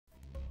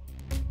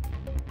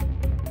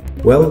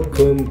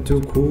Welcome to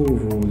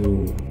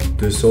CuVoodoo,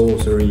 the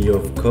sorcery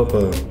of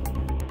copper.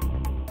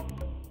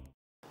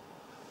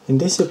 In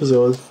this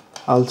episode,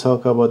 I'll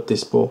talk about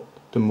this board,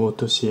 the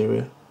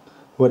Motorola.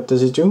 What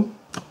does it do?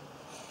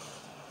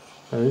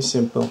 Very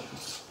simple.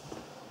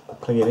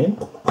 Plug it in.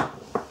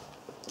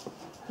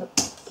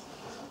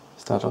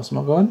 Start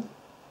osmocom.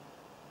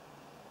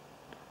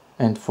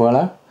 And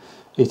voila,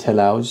 it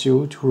allows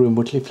you to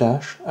remotely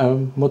flash a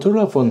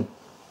Motorola phone.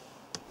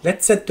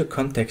 Let's set the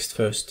context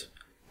first.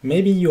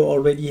 Maybe you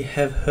already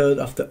have heard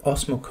of the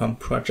osmocom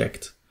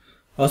project.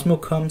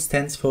 Osmocom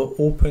stands for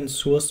Open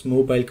Source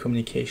Mobile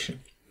Communication.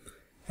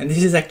 And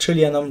this is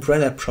actually an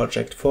umbrella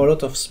project for a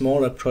lot of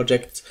smaller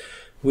projects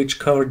which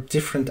cover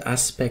different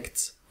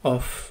aspects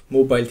of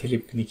mobile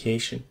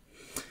telecommunication.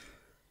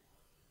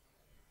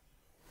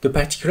 The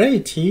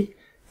particularity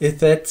is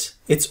that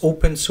it's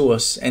open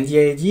source, and the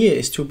idea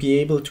is to be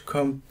able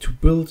to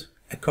build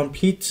a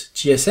complete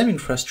GSM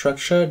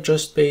infrastructure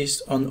just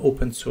based on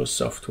open source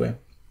software.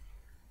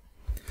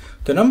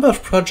 The number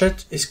of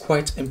projects is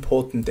quite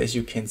important, as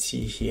you can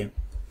see here.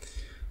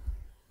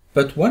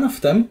 But one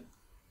of them,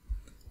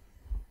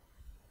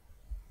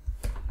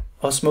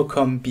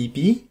 osmocom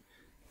BB,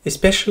 is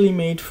specially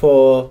made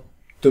for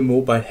the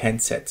mobile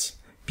handsets.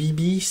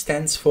 BB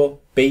stands for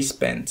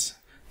baseband.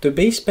 The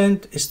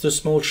baseband is the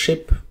small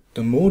chip,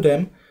 the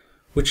modem,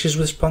 which is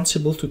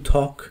responsible to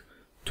talk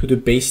to the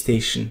base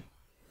station.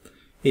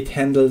 It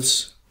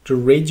handles the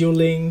radio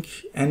link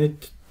and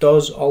it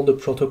does all the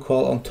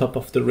protocol on top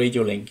of the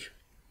radio link.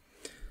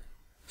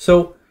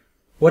 So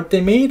what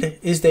they made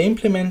is they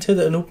implemented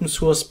an open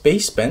source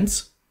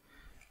baseband,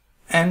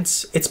 and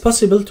it's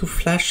possible to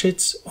flash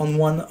it on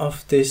one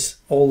of these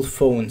old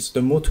phones, the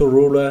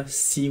Motorola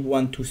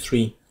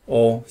C123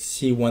 or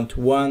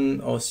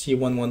C121 or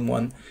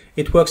C111.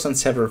 It works on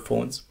several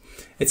phones.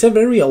 It's a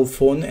very old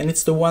phone, and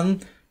it's the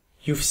one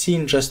you've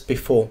seen just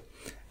before.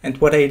 And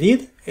what I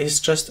did is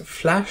just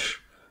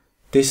flash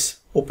this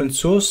open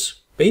source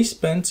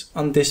baseband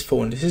on this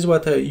phone. This is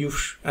what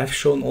I've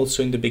shown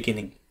also in the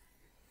beginning.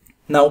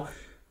 Now,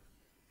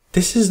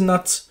 this is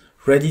not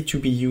ready to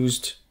be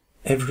used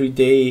every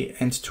day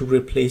and to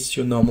replace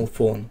your normal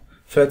phone.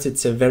 First,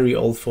 it's a very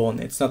old phone.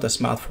 It's not a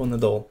smartphone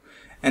at all.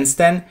 And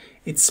then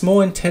it's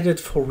more intended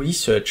for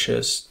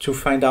researchers to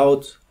find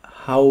out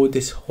how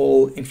this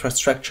whole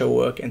infrastructure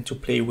works and to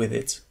play with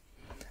it.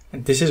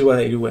 And this is what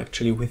I do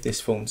actually with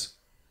these phones.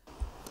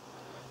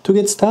 To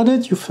get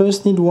started, you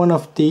first need one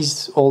of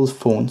these old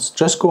phones.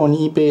 Just go on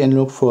eBay and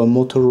look for a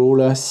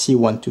Motorola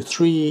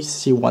C123,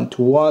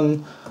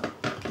 C121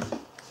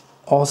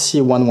 or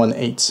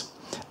C118.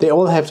 They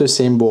all have the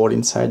same board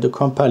inside, the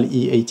Compal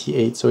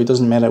E88, so it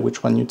doesn't matter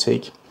which one you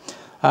take.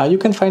 You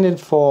can find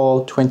it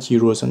for 20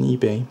 euros on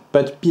eBay,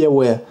 but be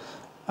aware,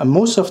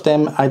 most of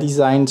them are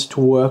designed to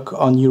work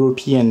on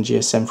European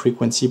GSM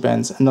frequency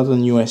bands and not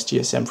on US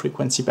GSM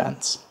frequency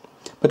bands.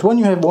 But once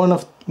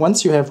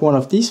you have one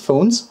of these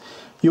phones,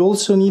 you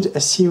also need a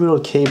serial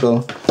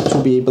cable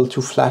to be able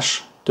to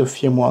flash the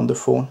firmware on the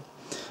phone.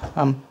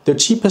 The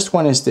cheapest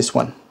one is this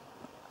one.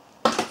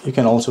 You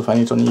can also find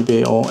it on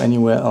eBay or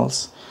anywhere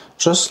else.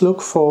 Just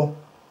look for,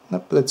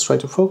 let's try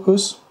to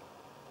focus.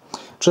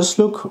 Just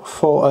look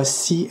for a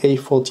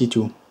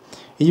CA42.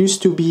 It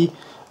used to be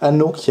a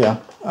Nokia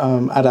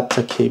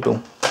adapter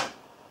cable.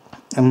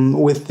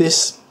 With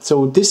this,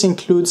 so this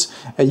includes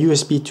a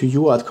USB to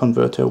UART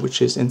converter,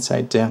 which is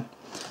inside there.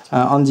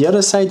 On the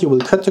other side, you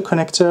will cut the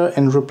connector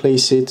and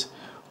replace it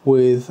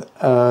with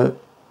a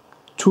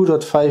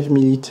 2.5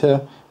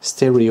 millimeter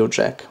stereo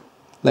jack,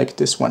 like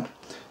this one.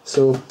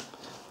 So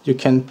you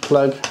can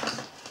plug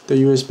the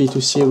USB to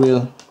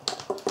serial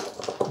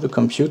the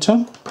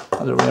computer,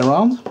 other way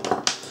around,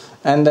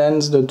 and then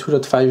the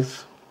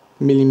 2.5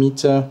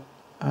 millimeter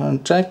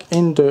jack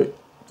in the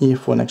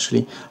earphone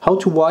actually. How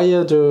to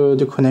wire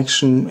the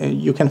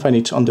connection, you can find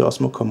it on the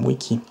osmocom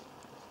wiki.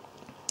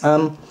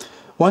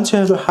 Once you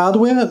have the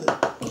hardware,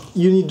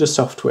 you need the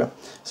software.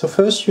 So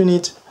first you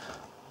need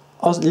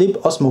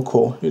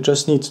libosmocore. You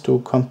just need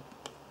to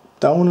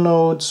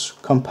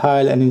download,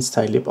 compile and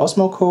install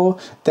libosmocore.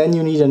 Then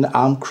you need an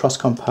ARM cross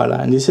compiler,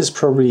 and this is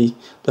probably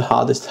the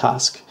hardest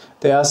task.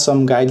 There are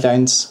some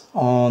guidelines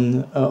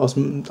on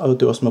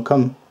the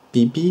osmocom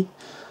BB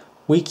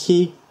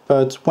wiki,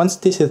 but once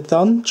this is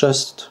done,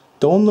 just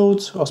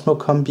download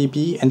osmocom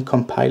BB and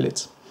compile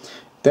it.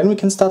 Then we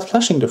can start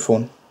flashing the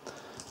phone.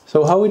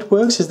 So how it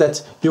works is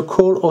that you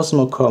call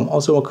osmocom.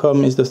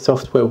 Osmocom is the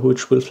software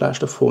which will flash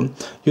the phone.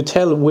 You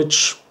tell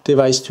which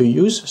device to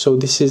use. So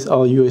this is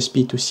our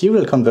USB to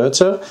serial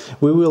converter.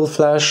 We will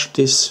flash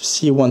this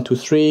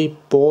C123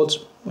 board,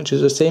 which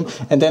is the same,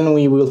 and then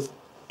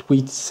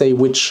we say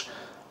which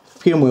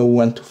firmware we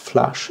want to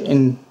flash.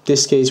 In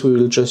this case, we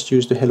will just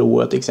use the Hello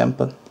World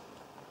example.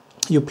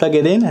 You plug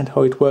it in, and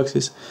how it works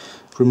is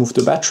remove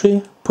the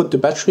battery, put the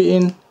battery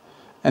in,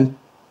 and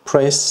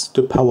press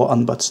the power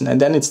on button, and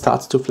then it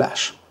starts to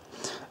flash.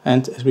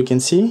 And as we can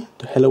see,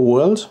 the Hello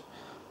World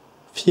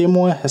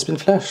firmware has been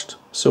flashed.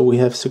 So we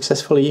have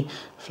successfully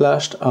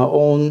flashed our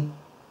own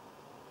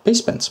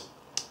baseband.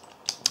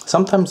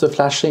 sometimes the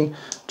flashing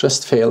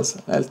just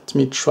fails. Let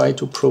me try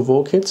to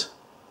provoke it.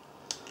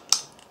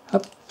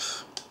 Up.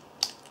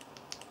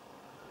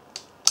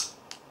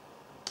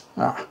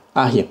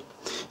 Here.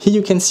 Here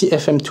you can see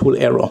FM tool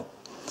error.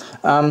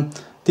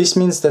 This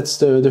means that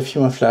the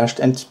firmware flashed,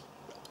 and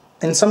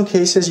in some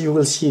cases you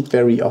will see it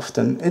very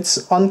often.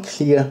 It's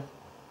unclear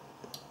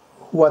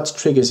what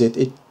triggers it.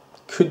 It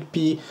could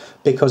be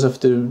because of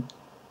the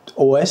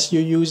OS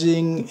you're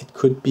using, it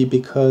could be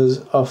because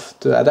of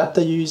the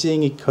adapter you're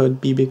using, it could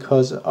be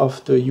because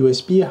of the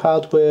USB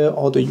hardware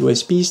or the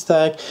USB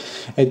stack,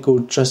 it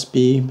could just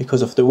be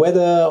because of the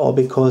weather or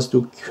because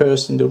you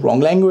cursed in the wrong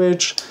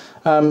language.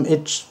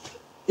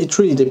 It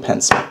really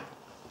depends.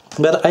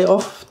 But I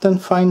often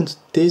find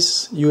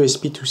this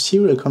USB to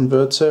serial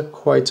converter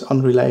quite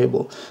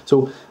unreliable.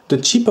 So the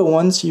cheaper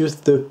ones use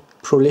the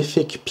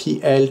prolific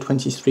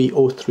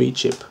PL2303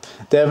 chip.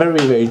 They're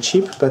very, very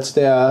cheap, but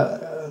they are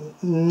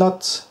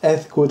not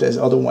as good as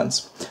other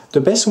ones.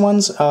 The best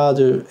ones are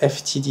the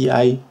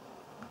FTDI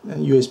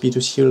USB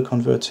to serial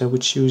converter,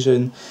 which use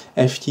an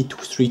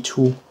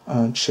FT232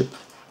 chip.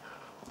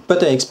 But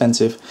they're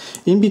expensive.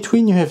 In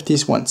between you have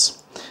these ones.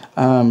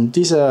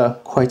 These are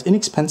quite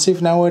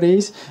inexpensive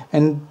nowadays,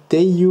 and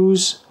they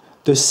use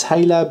the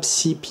Scilab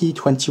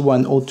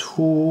CP2102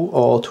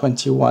 or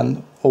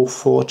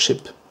 2104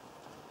 chip.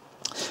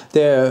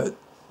 They're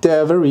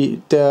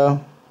very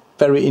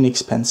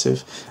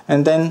inexpensive,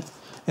 and then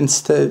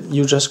instead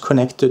you just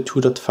connect the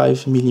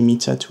 2.5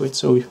 millimeter to it.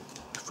 So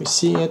if we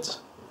see it,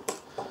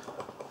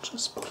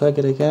 just plug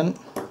it again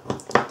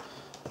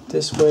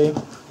this way.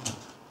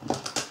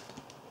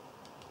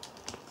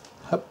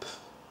 Up.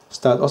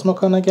 Start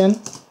osmocom again,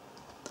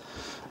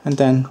 and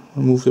then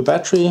remove the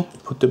battery,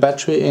 put the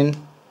battery in,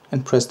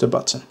 and press the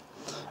button.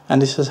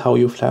 And this is how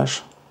you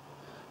flash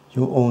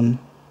your own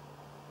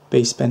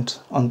baseband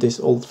on these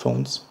old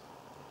phones.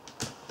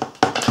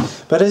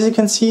 But as you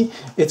can see,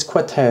 it's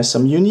quite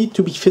tiresome. You need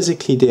to be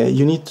physically there.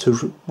 You need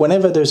to,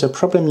 whenever there's a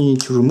problem, you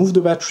need to remove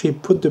the battery,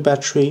 put the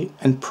battery,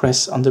 and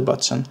press on the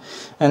button.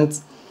 And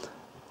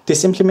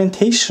this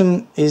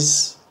implementation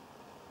is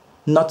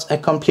not a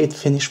complete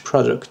finished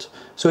product.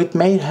 So it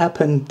may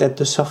happen that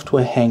the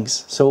software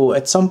hangs. So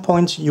at some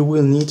point you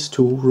will need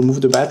to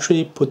remove the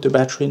battery, put the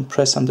battery and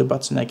press on the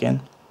button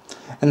again.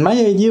 And my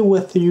idea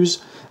was to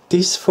use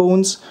these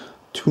phones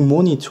to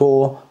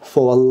monitor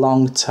for a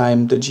long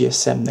time the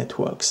GSM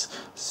networks.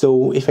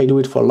 So if I do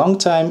it for a long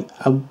time,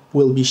 I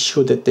will be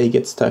sure that they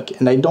get stuck.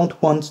 And I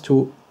don't want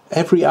to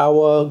every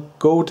hour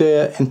go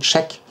there and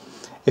check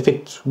if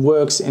it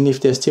works and if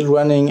they're still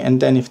running,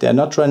 and then if they're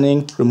not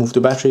running, remove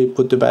the battery,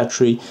 put the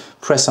battery,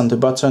 press on the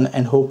button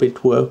and hope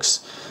it works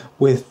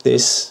with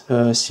this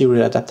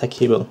serial adapter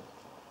cable.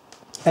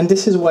 And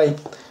this is why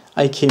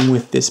I came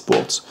with this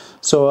board.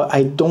 So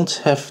I don't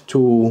have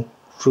to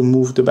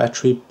remove the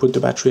battery, put the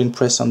battery and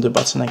press on the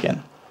button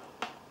again.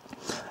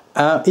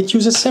 It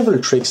uses several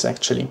tricks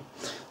actually.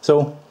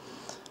 So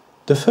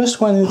the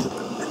first one is,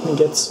 let me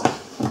get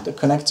the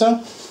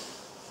connector.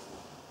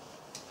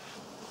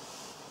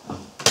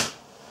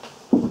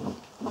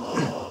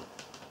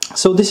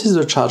 So this is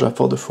the charger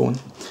for the phone.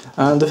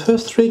 The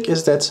first trick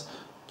is that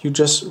you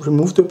just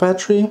remove the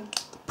battery,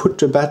 put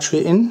the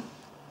battery in,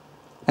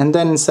 and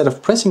then instead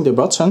of pressing the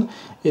button,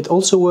 it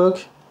also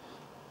works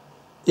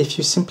if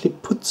you simply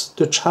put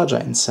the charger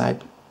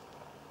inside.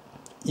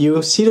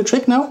 You see the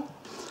trick now?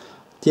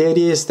 The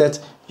idea is that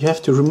you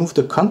have to remove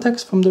the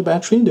contacts from the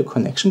battery, the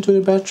connection to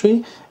the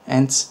battery,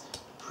 and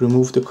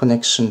remove the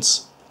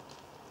connections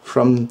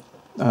from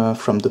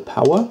the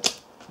power.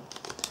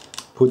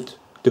 Put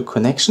the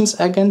connections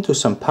again to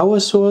some power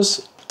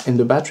source in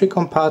the battery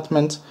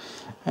compartment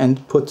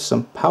and put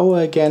some power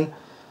again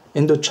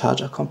in the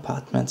charger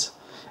compartment.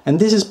 And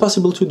this is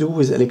possible to do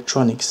with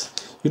electronics.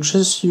 You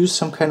just use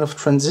some kind of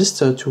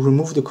transistor to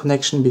remove the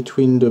connection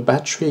between the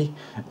battery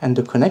and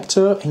the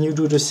connector, and you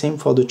do the same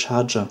for the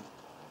charger.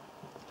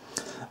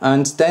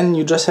 And then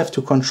you just have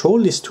to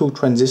control these two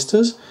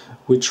transistors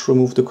which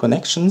remove the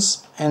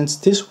connections, and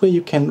this way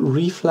you can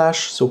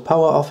reflash, so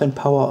power off and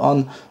power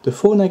on the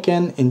phone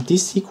again in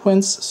this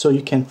sequence, so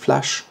you can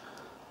flash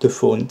the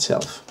phone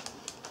itself.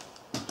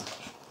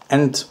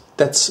 And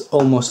that's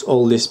almost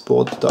all this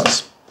board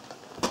does.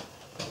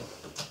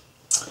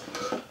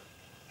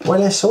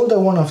 While I solder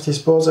one of these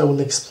boards, I will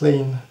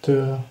explain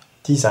the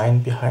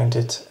design behind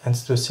it and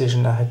the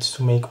decision I had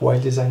to make while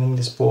designing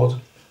this board.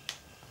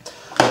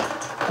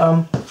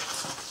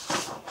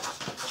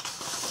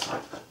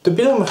 The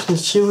bill of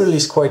material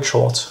is quite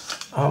short.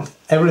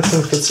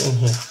 Everything fits in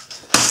here.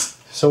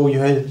 So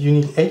you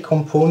need 8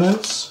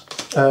 components.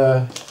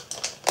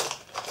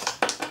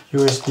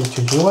 USB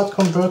to UART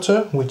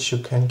converter, which you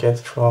can get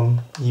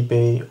from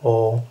eBay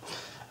or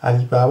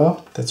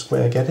Alibaba. That's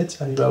where I get it,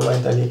 Alibaba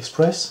and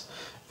AliExpress.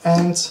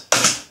 And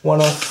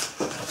one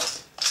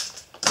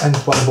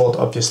board,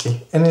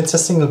 obviously. And it's a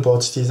single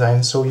board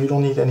design, so you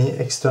don't need any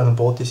external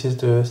board. This is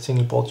the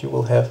single board you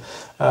will have.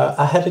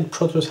 I had it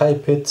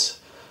prototyped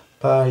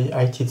by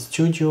IT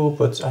Studio,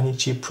 but any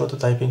cheap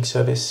prototyping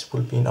service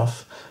will be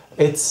enough.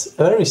 It's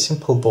a very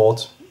simple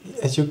board.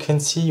 as you can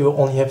see, you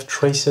only have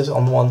traces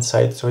on one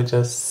side, so it's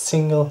a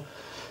single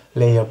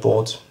layer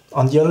board.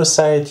 On the other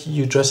side,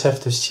 you just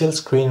have the seal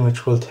screen,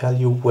 which will tell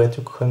you where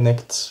to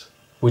connect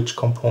which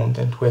component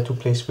and where to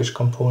place which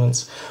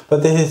components.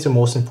 But this is the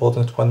most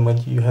important one,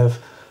 when you have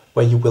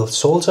where you will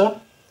solder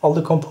all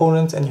the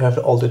components and you have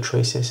all the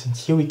traces. And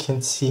here we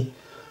can see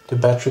the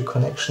battery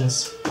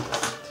connections.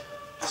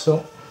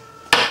 So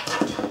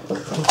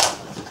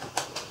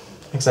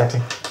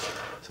exactly.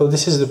 So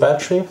this is the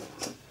battery,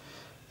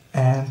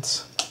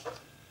 and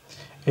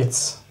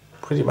it's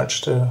pretty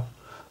much the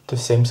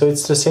same. So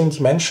it's the same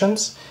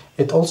dimensions.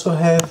 It also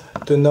have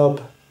the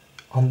knob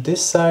on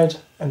this side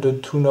and the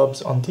two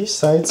knobs on these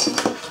sides.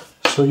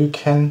 So you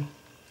can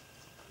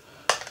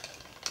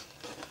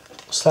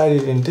slide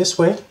it in this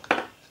way,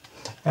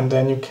 and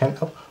then you can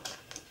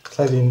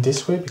slide it in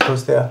this way,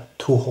 because there are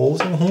two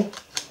holes in here.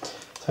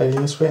 Slide it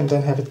in this way and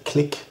then have it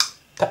click,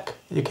 tack.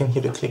 You can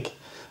hear the click.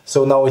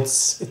 So now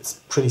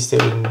it's pretty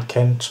stable and it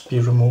can't be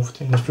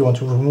removed. And if you want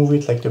to remove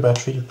it, like the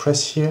battery, you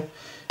press here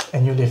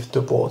and you lift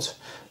the board.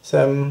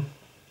 So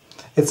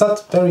it's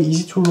not very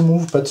easy to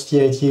remove, but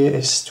the idea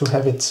is to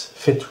have it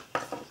fit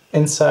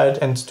inside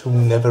and to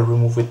never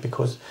remove it,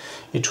 because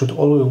it should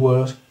always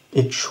work.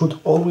 It should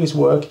always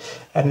work,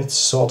 and it's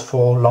sought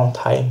for long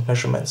time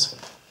measurements.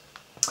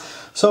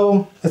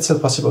 So it's still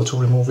possible to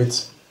remove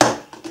it.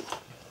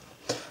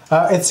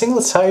 It's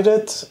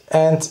single-sided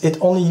and it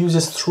only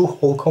uses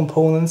through-hole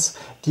components.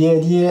 The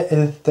idea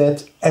is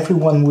that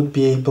everyone would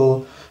be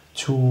able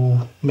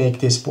to make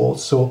this board.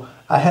 So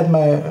I had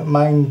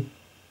mine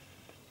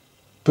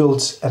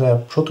built at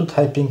a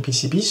prototyping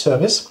PCB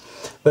service,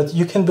 but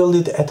you can build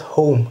it at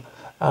home.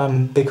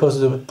 Because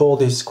the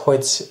board is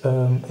quite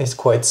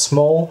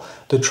small,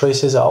 the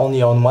traces are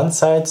only on one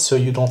side, so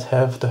you don't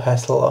have the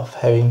hassle of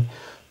having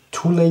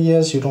two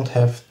layers. You don't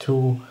have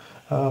to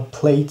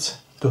plate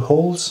the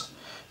holes.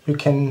 You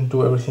can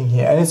do everything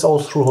here, and it's all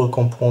through-hole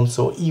components.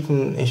 So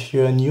even if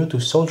you're new to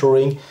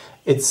soldering,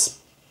 it's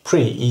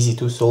pretty easy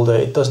to solder.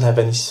 It doesn't have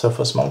any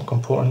surface mount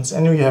components,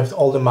 and you have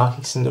all the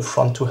markings in the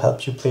front to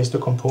help you place the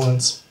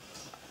components.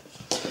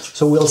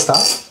 So we'll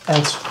start,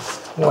 and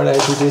while I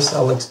do this,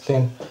 I'll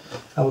explain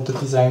about the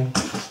design.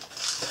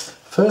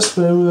 First,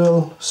 we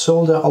will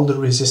solder all the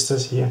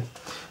resistors here.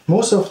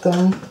 Most of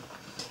them,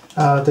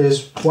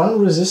 there's one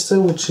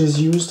resistor which is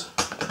used.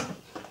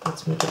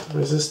 Let's make it the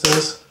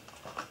resistors.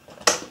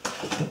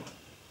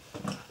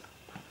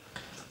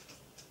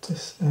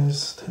 This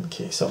is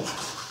 10K. So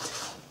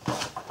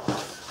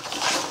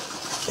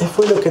if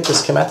we look at the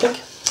schematic,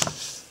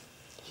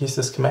 here's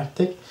the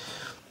schematic.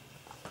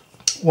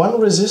 One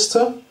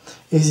resistor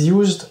is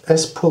used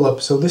as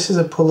pull-up. So this is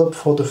a pull-up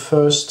for the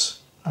first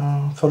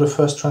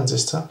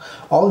transistor.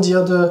 All the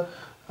other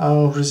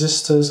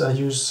resistors are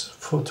used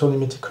to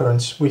limit the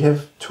current. We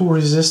have two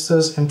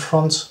resistors in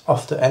front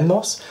of the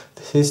NMOS.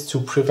 This is to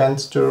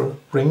prevent the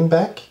ring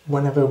back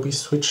whenever we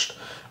switch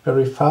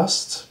very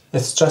fast.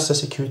 It's just a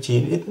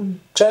security.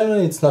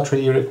 Generally, it's not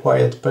really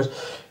required, but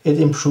it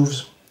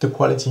improves the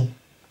quality,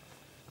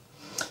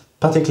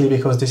 particularly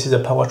because this is a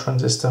power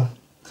transistor.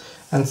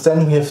 And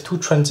then we have two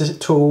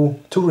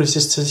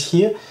resistors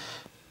here.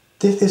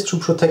 This is to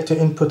protect the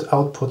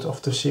input-output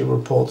of the serial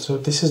port. So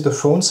this is the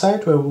phone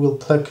side, where we will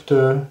plug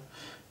the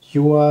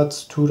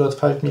UART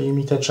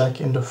 2.5mm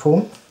jack in the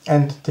phone,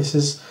 and this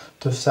is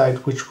the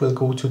side which will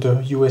go to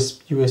the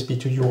USB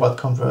to UART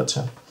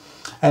converter.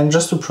 And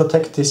just to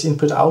protect this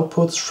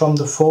input-outputs from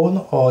the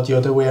phone, or the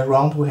other way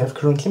around, we have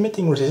current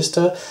limiting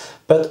resistor,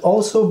 but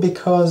also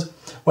because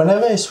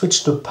whenever I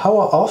switch the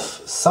power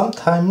off,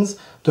 sometimes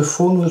the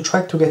phone will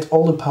try to get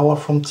all the power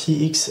from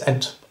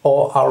TX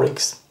or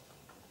RX,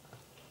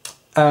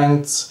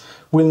 and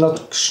will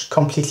not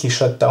completely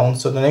shut down.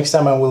 So the next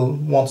time I will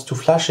want to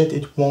flash it,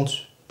 it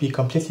won't be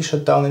completely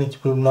shut down and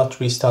it will not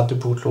restart the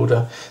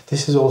bootloader.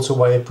 This is also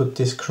why I put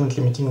this current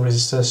limiting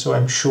resistor, so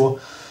I'm sure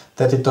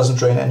that it doesn't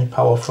drain any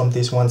power from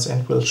these ones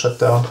and will shut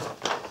down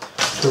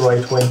the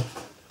right way.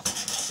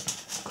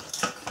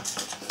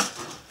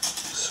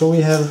 So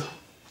we have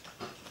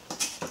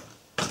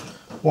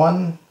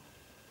one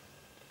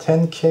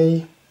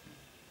 10K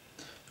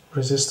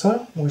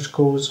resistor which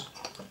goes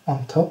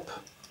on top,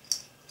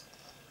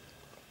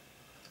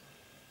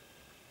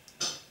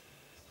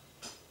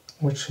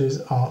 which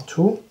is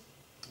R2.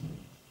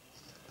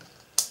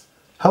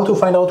 How to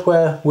find out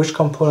which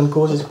component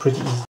goes is pretty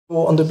easy.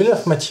 So on the bill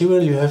of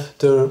material you have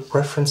the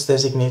reference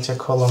designator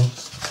column.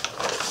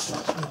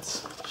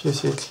 You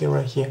see it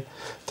clearer here.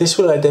 This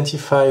will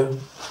identify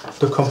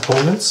the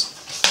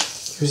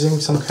components using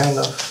some kind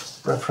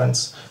of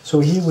reference. So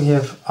here we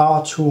have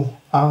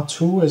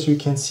R2, as you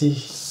can see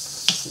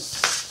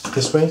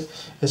this way.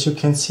 As you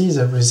can see,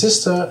 the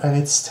resistor, and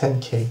it's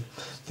 10K.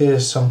 There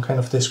is some kind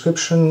of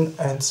description,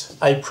 and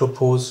I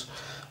propose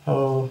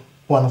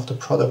one of the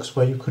products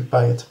where you could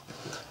buy it.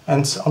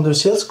 And on the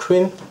sales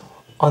screen,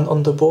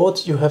 on the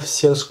board, you have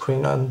sales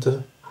screen. On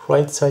the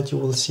right side, you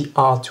will see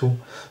R2.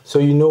 So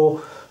you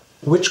know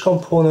which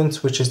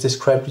component, which is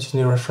described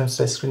between the reference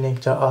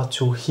designator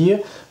R2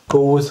 here,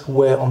 goes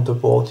where on the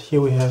board.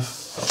 Here we have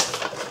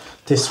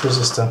this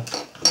resistor.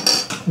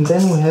 And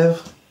then we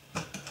have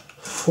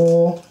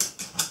 4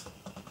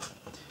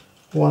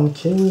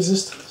 1K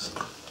resistors.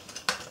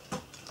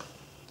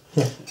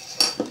 Here,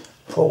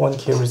 4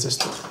 1K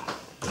resistors.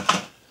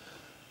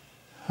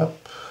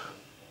 Up.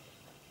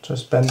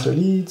 Just bend the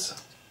leads.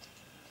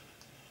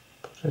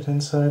 Put it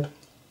inside.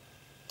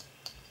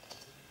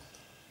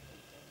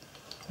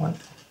 1.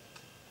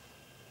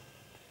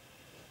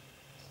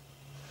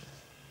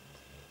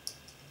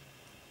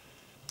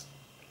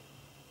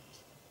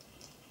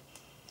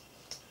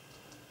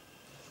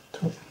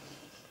 2.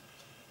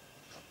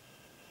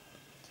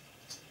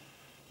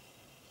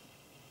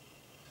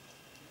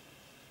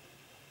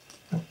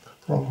 Up,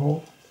 wrong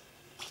hole.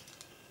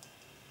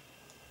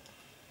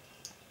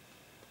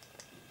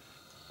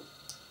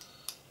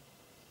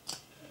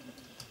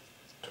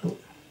 2.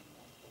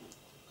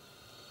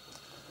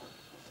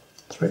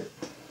 3.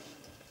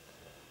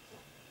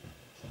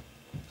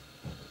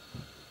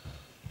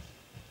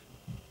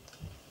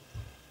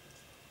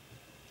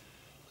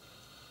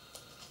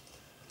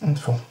 And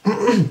 4.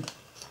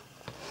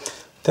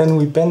 Then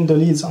we bend the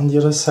leads on the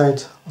other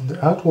side on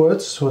the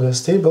outwards so they're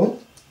stable.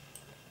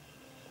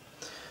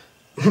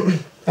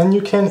 And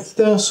you can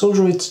either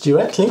solder it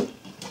directly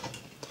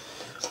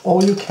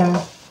or you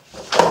can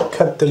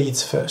cut the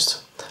leads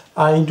first.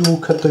 I do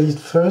cut the lead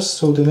first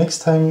so the next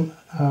time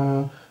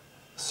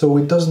so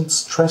it doesn't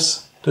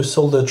stress the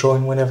solder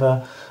joint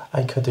whenever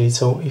I cut it.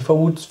 So if I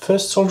would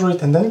first solder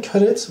it and then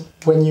cut it,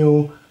 when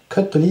you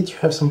cut the lead you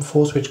have some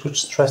force which could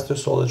stress the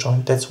solder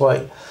joint. That's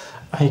why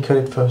I cut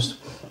it first.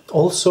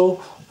 Also,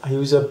 I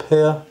use a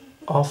pair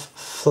of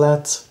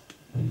flat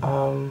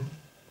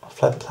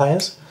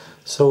pliers,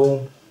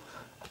 so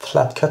a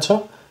flat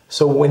cutter.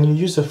 So when you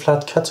use a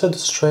flat cutter, the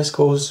stress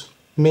goes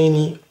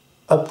mainly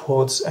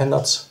upwards and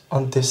not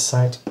on this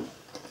side.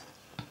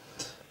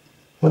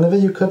 Whenever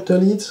you cut the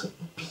leads,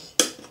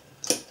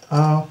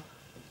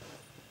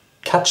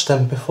 catch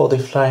them before they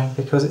fly,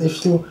 because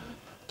if you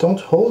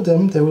don't hold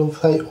them, they will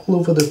fly all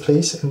over the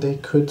place and they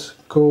could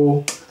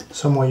go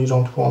somewhere you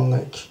don't want,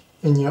 like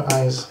in your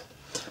eyes.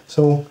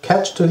 So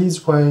catch the leads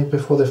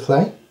before they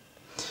fly,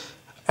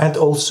 and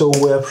also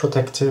wear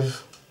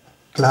protective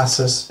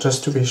glasses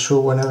just to be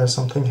sure whenever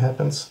something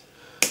happens.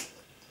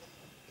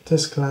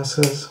 These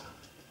glasses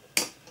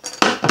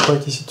are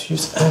quite easy to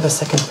use. I have a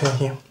second pair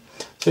here,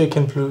 so you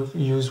can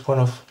use one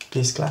of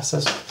these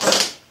glasses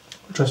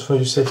just for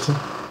your safety.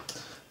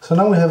 So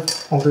now we have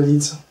all the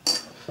leads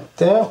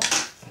there.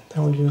 I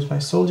will use my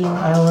soldering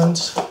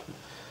irons.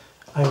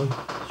 I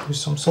use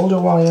some solder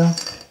wire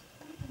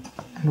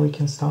and we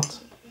can start.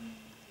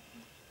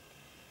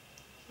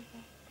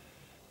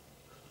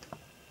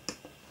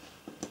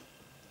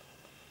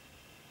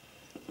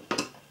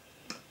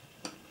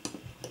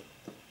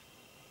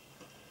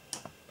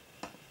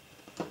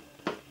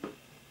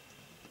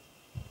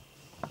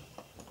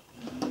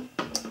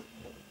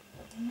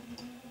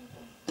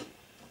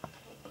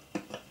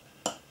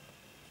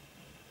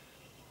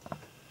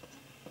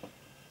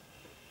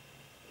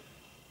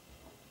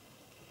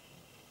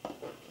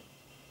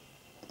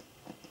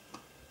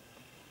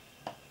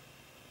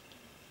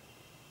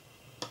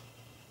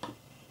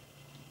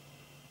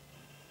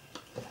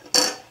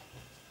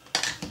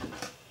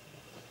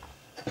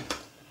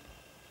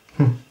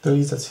 The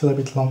leads are still a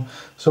bit long,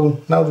 so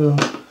now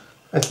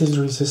at least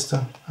the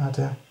resistor are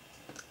there.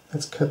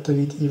 Let's cut the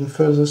lead even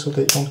further so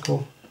they don't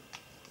go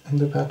in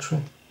the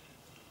battery.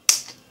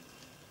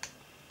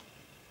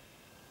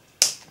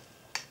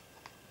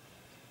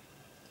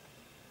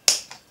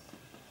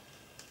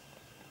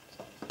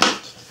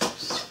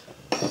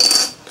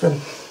 Good.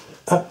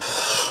 Up.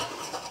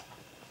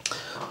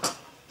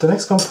 The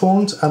next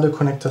component are the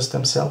connectors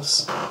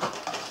themselves.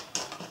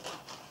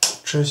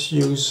 Just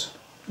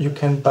you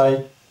can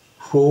buy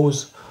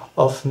rows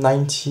of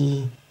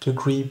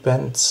 90-degree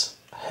bent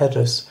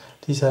headers.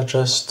 These are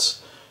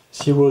just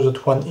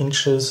 0.1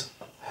 inches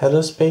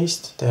header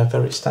spaced. They are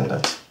very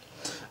standard.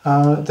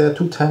 There are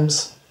 2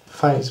 times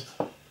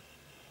 5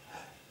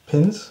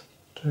 pins.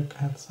 Yeah,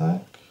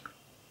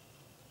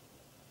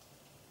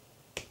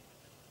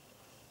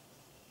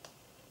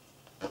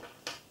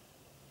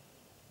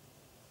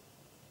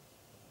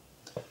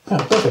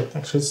 perfect.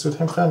 Actually, it's 2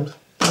 times 5.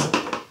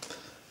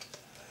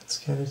 Let's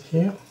get it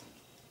here.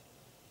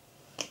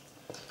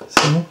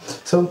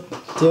 So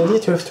the idea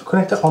to have 2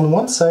 connectors on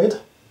one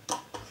side,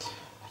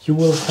 you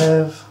will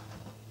have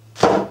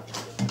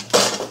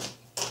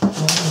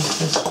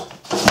this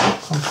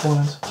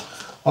component.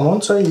 On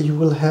one side you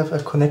will have a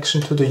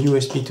connection to the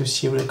USB to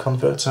serial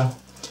converter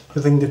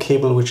using the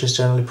cable which is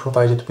generally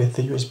provided with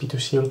the USB to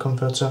serial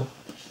converter.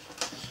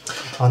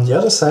 On the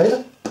other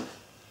side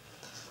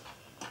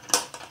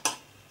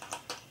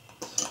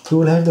you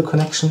will have the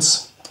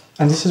connections,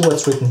 and this is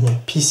what's written here,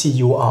 PC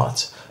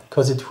UART,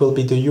 because it will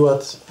be the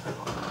UART.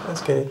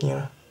 Let's get it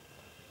nearer.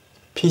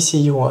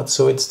 PC UART,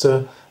 so it's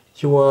the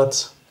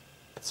UART,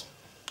 it's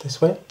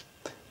this way,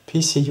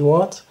 PC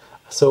UART,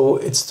 so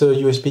it's the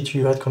USB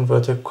to UART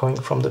converter coming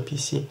from the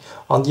PC.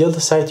 On the other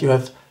side you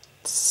have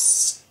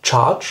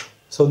charge,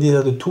 so these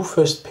are the 2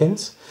 first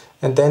pins,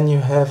 and then you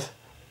have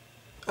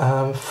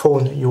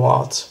phone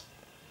UART,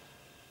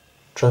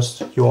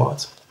 just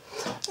UART.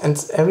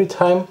 And every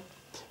time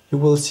you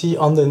will see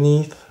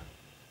underneath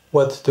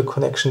what the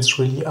connections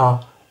really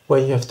are, where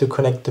you have to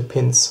connect the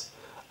pins.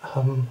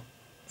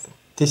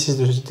 This is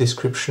the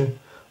description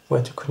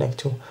where to connect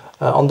to.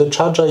 On the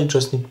charger you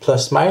just need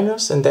plus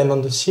minus, and then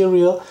on the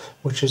serial,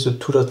 which is a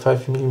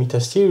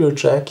 2.5mm stereo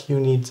jack, you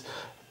need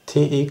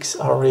TX,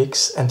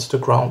 RX and the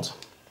ground.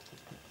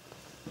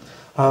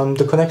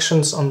 The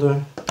connections on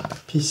the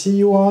PC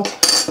UART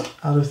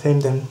are the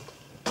same than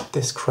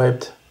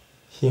described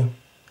here.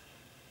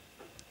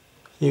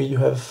 Here you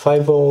have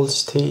 5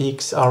 volts,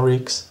 TX,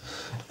 RX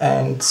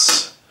and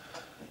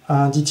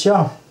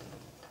DTR.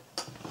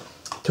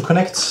 To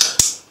connect,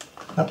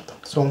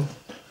 so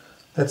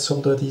let's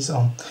solder these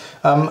on.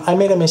 I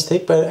made a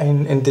mistake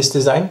in this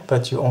design,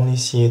 but you only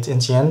see it in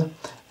the end,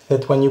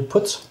 that when you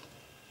put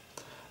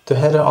the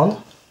header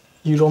on,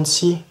 you don't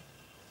see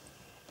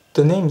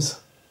the names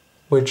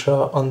which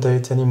are under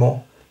it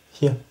anymore.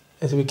 Here,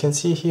 as we can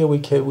see here, we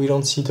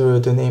don't see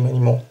the name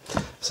anymore.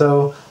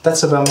 So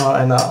that's a bummer,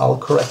 and I'll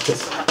correct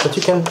it. But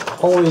you can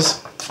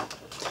always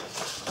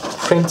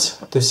print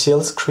the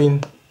sales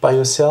screen by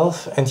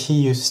yourself, and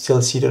here you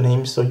still see the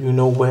name, so you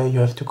know where you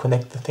have to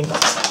connect the things,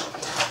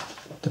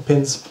 the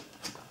pins.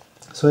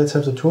 So let's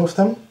have the two of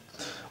them.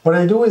 What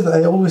I do is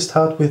I always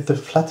start with the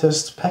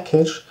flattest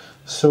package,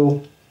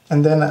 so,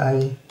 and then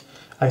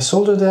I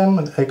solder them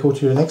and I go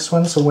to the next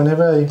one. So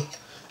whenever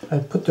I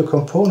put the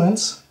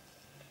components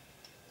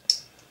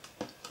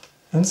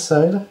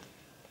inside,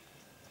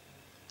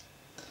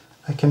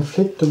 I can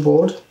flip the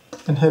board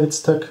and have it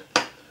stuck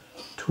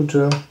to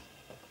the,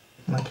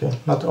 okay,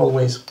 not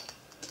always,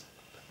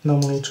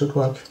 normally it should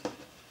work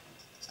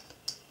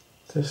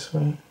this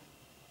way.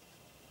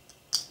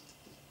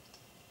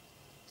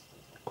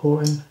 Go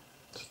in,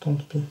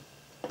 don't be.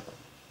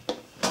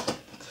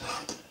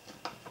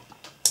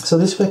 So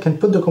this way I can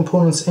put the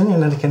components in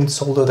and then I can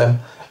solder them,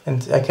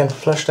 and I can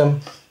flush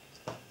them,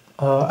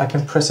 I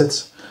can press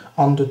it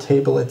on the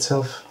table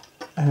itself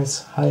and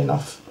it's high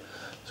enough.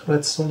 So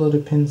let's solder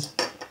the pins.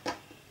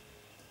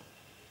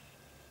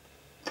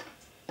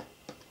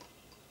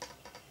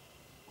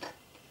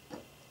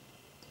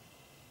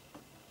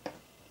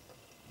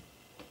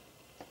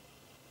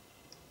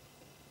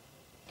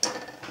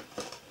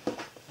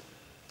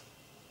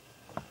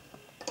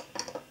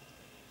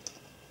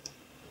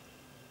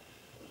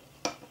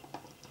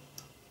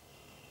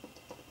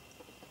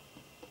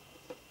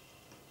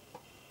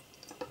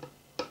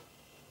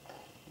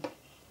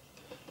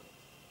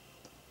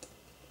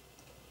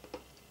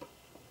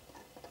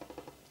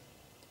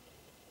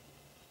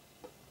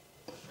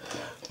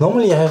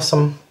 Normally I have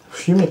some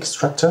fume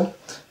extractor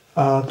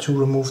to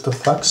remove the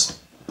flux,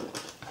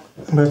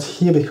 but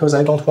here, because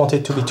I don't want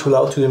it to be too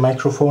loud to the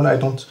microphone, I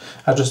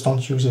just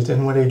don't use it.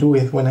 And what I do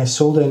is when I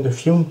solder and the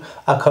fume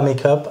are coming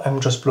up,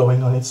 I'm just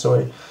blowing on it,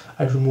 so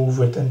I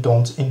remove it and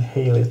don't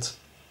inhale it.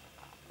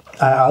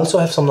 I also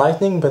have some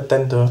lightning, but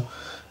then the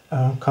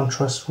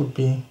contrast would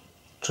be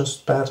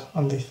just bad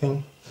on the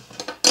thing.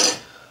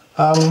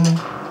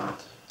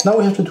 Now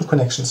we have to do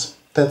connections.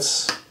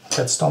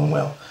 That's done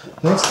well.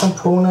 Next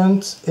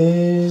component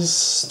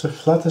is the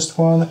flattest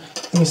one,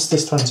 is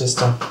this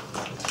transistor.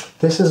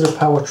 This is the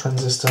power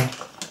transistor.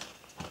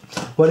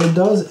 What it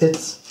does,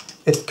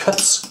 it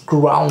cuts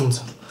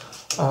ground.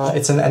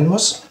 It's an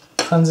NMOS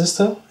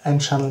transistor,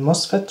 N-channel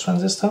MOSFET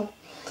transistor,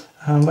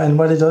 and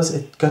what it does,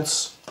 it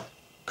cuts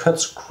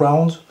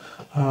ground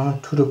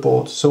to the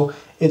board. So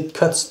it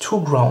cuts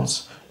two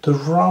grounds: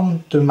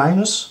 the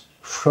minus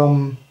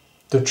from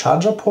the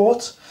charger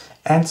port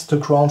and the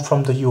ground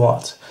from the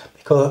UART.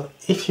 Because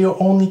if you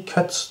only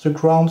cut the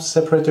ground,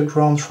 separate the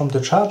ground from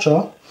the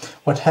charger,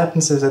 what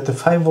happens is that the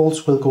 5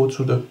 volts will go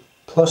to the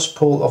plus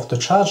pole of the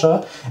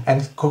charger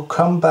and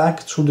come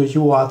back to the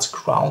UART's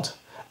ground.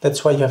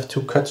 That's why you have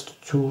to cut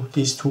to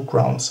these two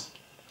grounds.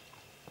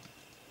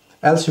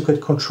 Else you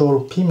could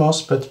control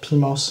PMOS, but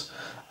PMOS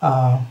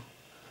are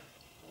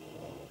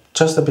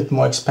just a bit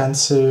more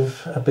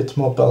expensive, a bit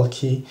more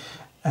bulky,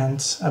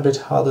 and a bit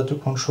harder to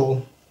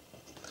control.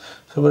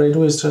 So what I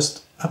do is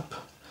just up.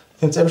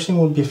 Since everything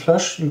will be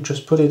flush, you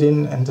just put it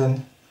in and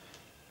then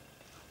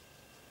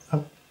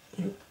up,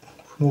 you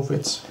move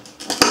it.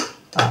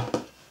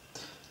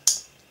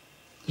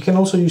 You can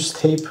also use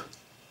tape,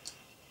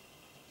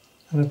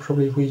 and I'll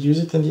probably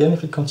reuse it in the end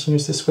if it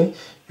continues this way.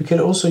 You can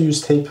also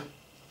use tape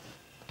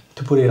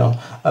to put it on.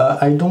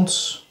 I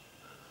don't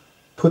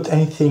put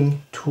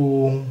anything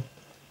to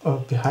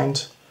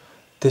behind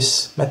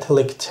this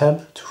metallic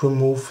tab to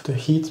remove the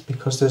heat,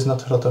 because there's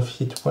not a lot of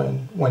heat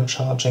when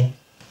charging.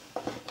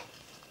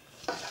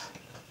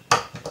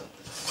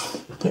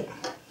 Okay,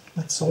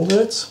 let's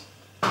solder it.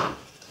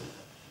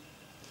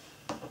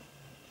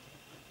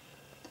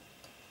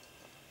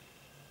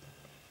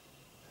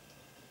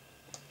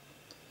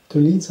 The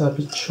leads are a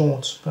bit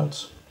short,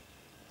 but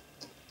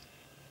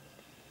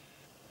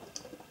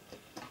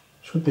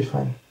should be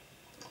fine.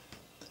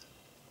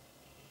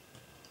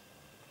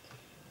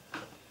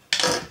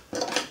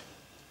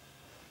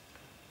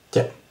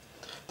 Yeah,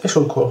 they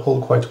should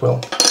hold quite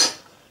well.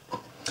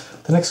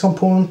 The next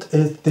component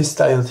is this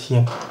diode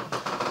here,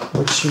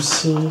 which you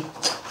see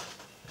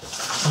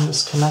in the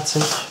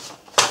schematic.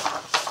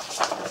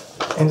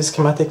 In the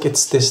schematic,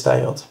 it's this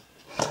diode.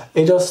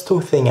 It does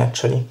two things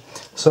actually.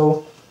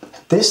 So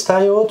this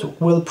diode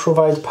will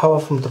provide power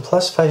from the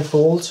plus 5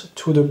 volts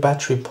to the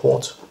battery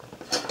port.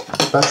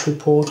 The battery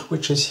port,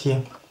 which is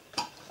here.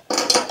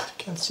 You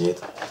can see it.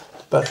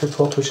 The battery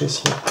port, which is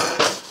here.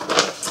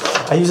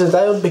 I use a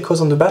diode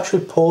because on the battery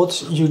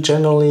port you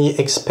generally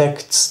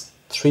expect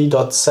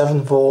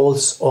 3.7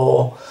 volts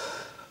or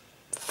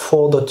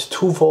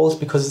 4.2 volts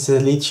because it's a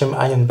lithium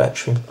ion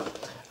battery.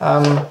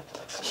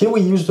 Here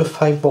we use the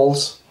 5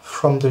 volts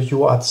from the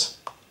UART,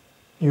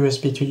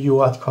 USB to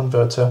UART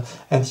converter,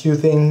 and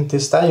using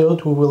this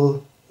diode we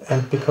will,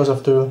 and because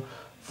of the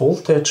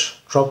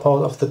voltage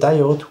dropout of the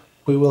diode,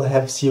 we will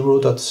have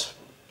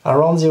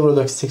around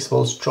 0.6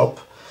 volts drop.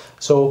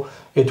 So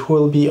it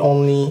will be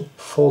only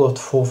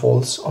 4.4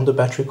 volts on the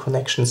battery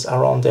connections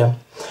around there.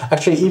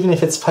 Actually, even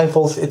if it's 5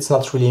 volts, it's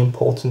not really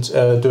important.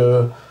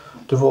 The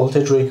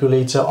voltage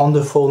regulator on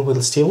the phone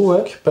will still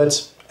work,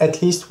 but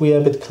at least we are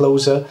a bit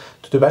closer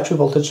to the battery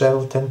voltage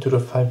level than to the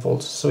 5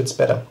 volts, so it's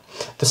better.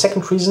 The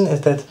second reason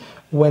is that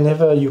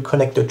whenever you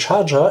connect the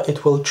charger,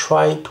 it will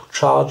try to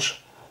charge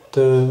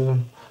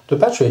the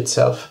battery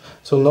itself.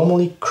 So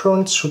normally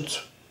current should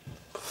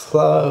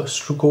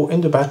go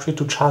in the battery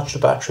to charge the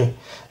battery,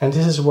 and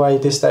this is why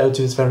this diode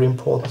is very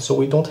important. So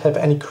we don't have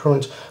any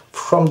current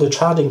from the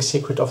charging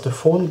circuit of the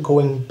phone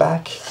going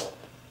back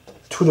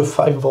to the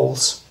 5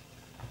 volts.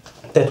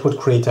 That would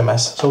create a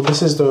mess. So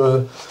this is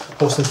the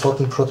most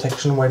important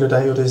protection why the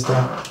diode is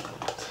there.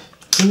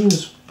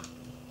 Use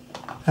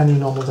any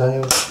normal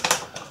diode.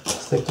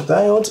 Let's take the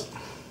diode.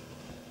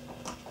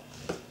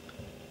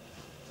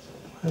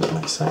 Where's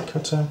my side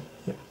cutter?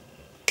 Here.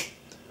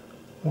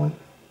 1,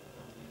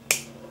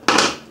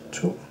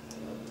 2.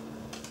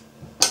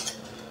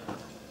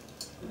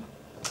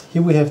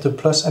 Here we have the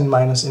plus and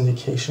minus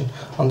indication.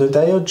 On the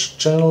diode,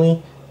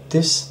 generally,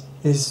 this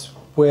is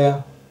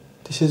where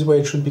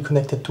it should be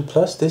connected to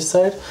plus, this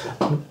side.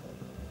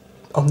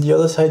 On the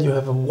other side you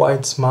have a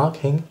white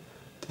marking.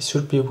 This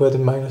should be where the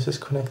minus is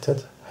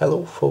connected.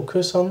 Hello,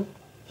 focus on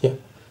here.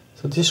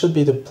 So this should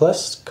be the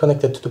plus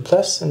connected to the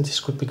plus, and this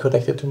could be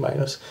connected to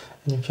minus.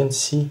 And you can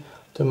see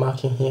the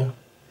marking here,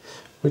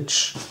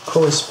 which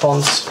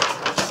corresponds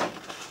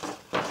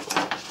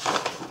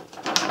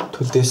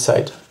to this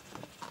side.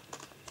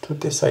 So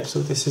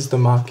this is the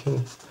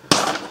marking.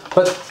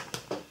 But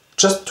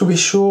just to be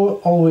sure,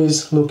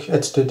 always look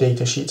at the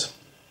data sheet.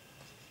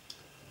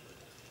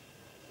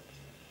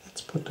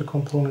 Let's put the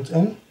component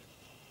in.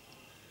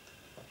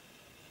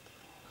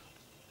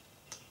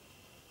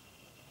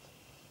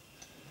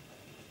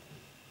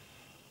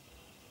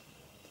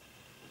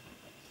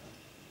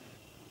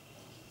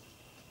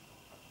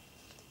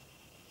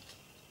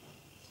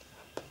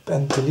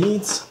 Bend the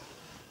leads.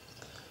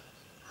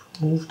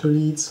 Remove the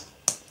leads.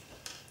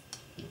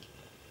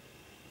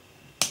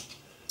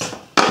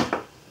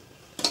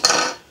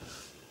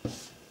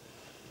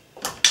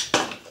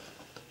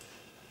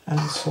 And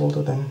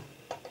solder them.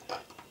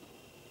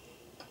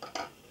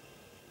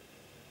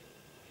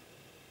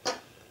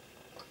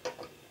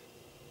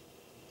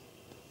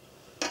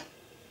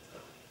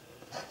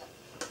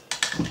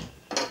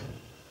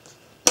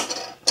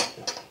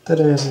 That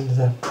is in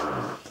there.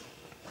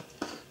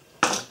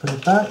 Put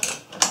it back.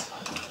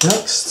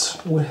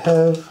 Next we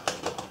have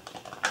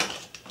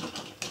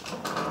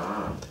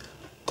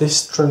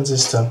this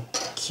transistor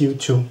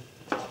Q2.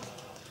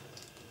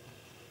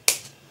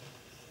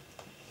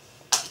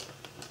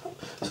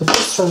 So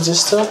this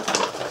transistor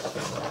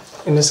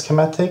in the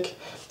schematic,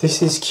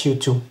 this is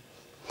Q2.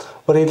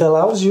 What it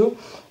allows you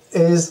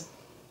is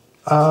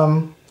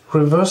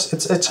reverse.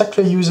 It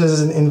actually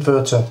uses an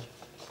inverter.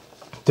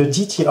 The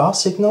DTR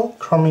signal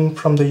coming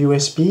from the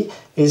USB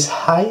is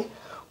high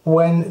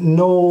when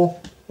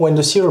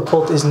the serial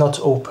port is not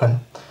open.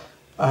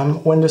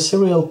 When the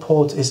serial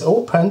port is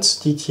opened,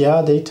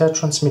 DTR data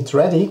transmit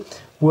ready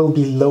will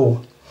be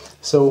low.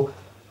 So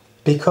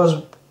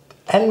because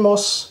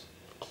NMOS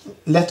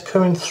let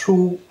current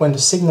through when the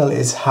signal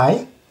is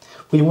high,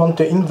 we want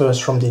the inverse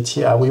from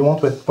DTR. We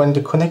want when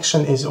the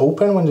connection is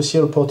open, when the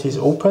serial port is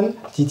open,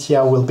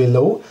 DTR will be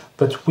low,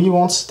 but we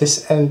want the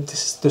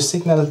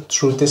signal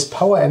through this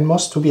power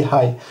NMOS to be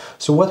high.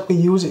 So what we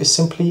use is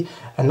simply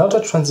another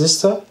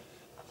transistor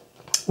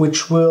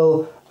which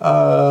will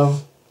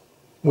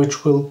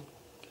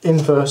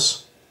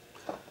invert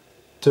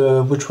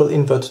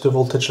the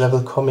voltage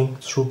level coming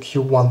through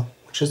Q1,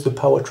 which is the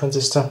power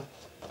transistor.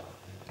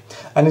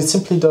 And it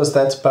simply does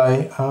that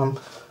by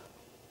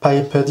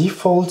per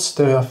default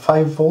there are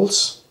 5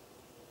 volts.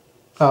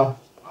 How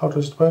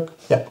does it work?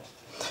 Yeah.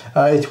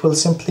 It will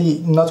simply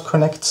not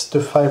connect the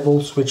 5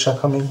 volts which are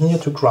coming here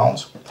to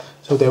ground.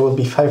 So there will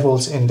be 5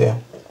 volts in there,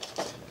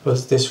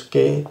 because this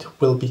gate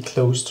will be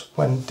closed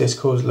when this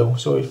goes low.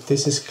 So if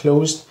this is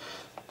closed,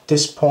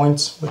 this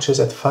point, which is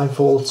at 5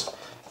 volts,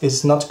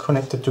 is not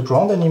connected to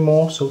ground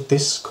anymore, so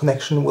this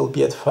connection will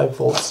be at 5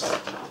 volts.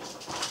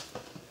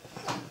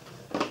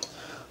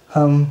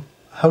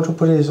 How to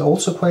put it is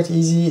also quite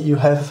easy. You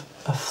have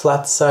a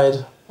flat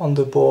side on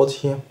the board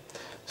here.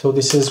 So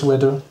this is where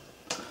the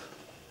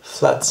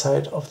flat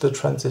side of the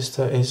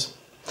transistor is.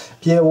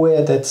 Be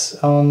aware that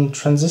on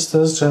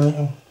transistors,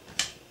 generally,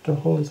 the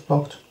hole is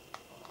blocked.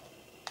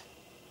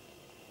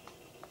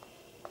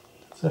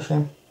 It's a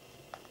shame.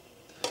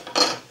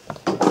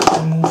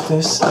 I move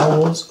this, I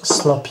was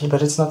sloppy,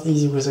 but it's not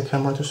easy with a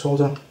camera to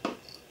solder.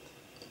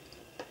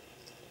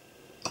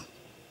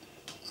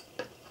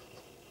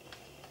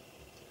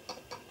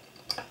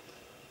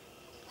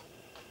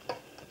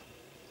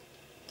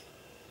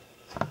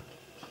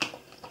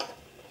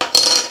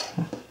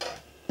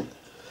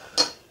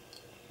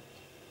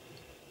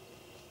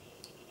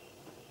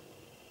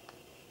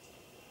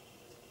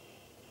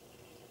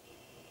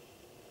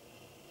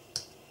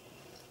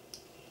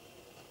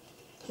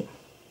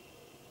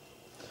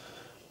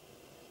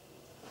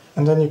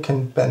 And then you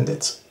can bend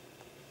it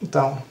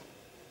down.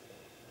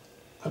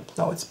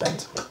 Now it's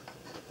bent.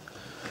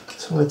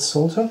 So let's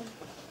solder.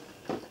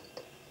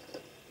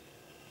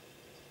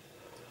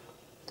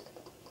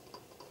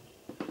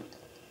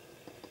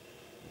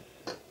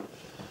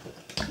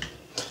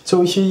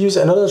 So if you use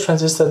another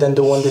transistor than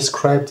the one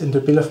described in the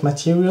bill of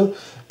material,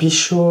 be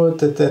sure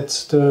that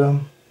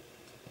the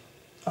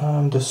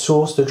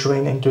source, the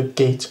drain and the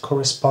gate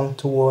correspond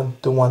to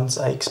the ones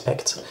I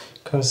expect.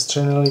 Because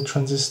generally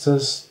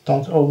transistors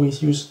don't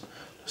always use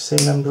the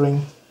same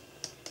numbering.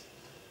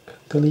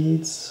 The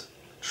leads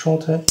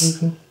shorter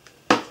even.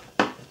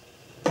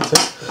 That's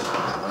it.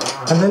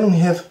 And then we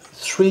have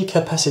 3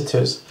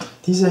 capacitors.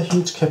 These are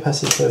huge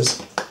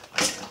capacitors.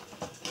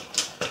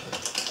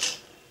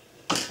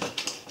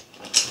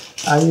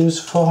 I use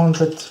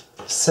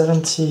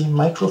 470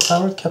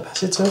 microfarad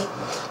capacitor.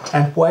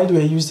 And why do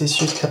I use this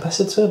huge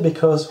capacitor?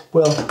 Because,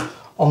 well,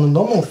 on a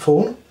normal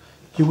phone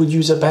you would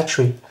use a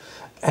battery.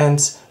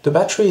 And the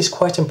battery is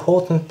quite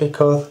important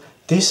because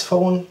this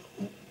phone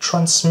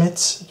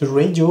transmits the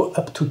radio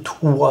up to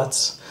 2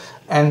 watts.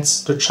 And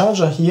the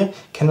charger here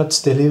cannot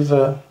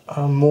deliver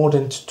more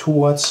than 2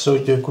 watts, so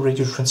the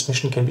radio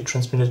transmission can be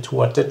transmitted 2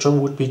 watts. That job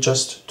would be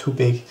just too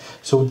big.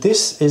 So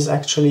this is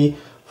actually,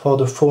 for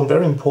the phone,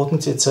 very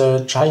important. It's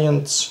a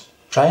giant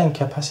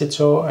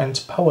capacitor and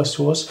power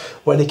source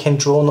where they can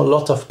draw on a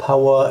lot of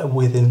power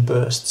within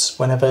bursts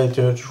whenever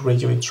the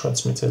radio is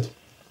transmitted.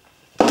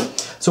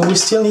 So we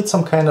still need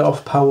some kind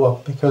of power,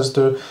 because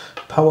the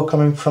power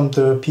coming from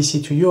the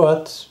PC to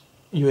UART,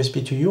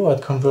 USB to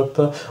UART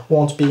converter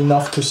won't be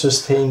enough to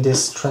sustain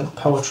these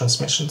power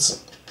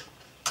transmissions.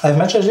 I've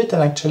measured it,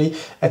 and actually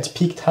at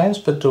peak times,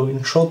 but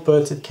in short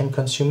bursts it can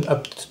consume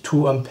up to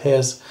 2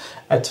 amperes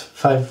at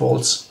 5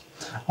 volts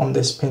on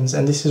these pins,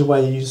 and this is why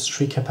I use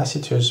 3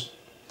 capacitors.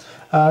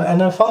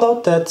 And I found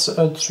out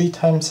that 3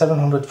 times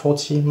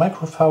 740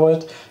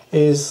 microfarad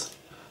is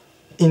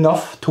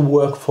enough to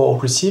work for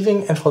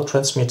receiving and for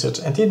transmitted.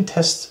 I didn't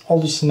test all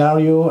the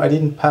scenario, I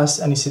didn't pass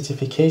any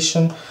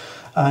certification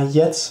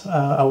yet.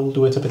 I will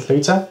do it a bit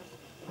later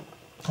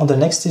on the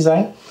next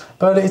design,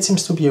 but it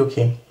seems to be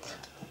okay.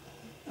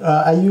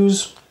 I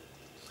use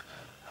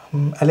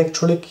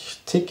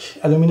electrolytic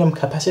aluminum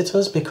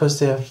capacitors because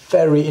they are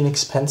very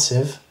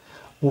inexpensive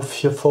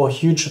for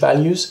huge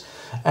values,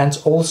 and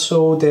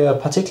also they are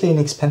particularly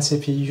inexpensive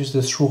if you use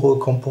the through-hole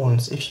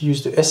components. If you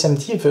use the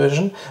SMD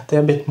version,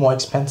 they're a bit more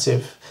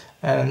expensive,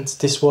 and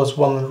this was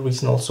one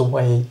reason also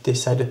why I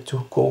decided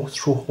to go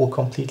through-hole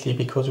completely,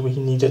 because we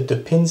needed the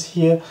pins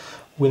here,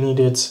 we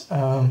needed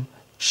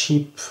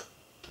cheap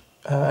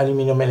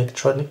aluminum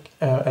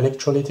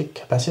electrolytic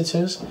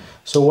capacitors,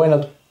 so why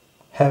not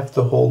have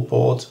the whole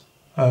board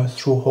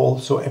through-hole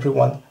so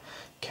everyone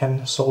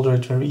can solder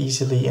it very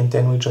easily, and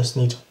then we just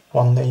need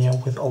one layer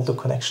with all the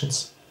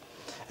connections.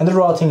 And the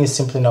routing is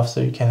simple enough,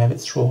 so you can have it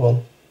through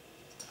hole.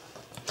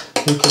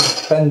 You can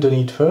bend the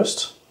lead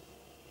first.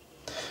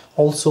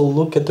 Also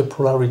look at the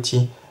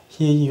polarity.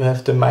 Here you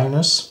have the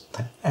minus,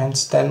 and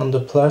then on the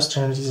plus,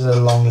 generally this is a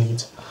long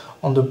lead.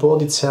 On the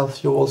board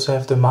itself you also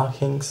have the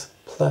markings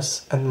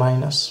plus and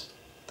minus.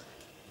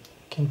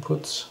 You can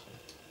put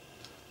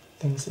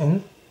things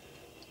in.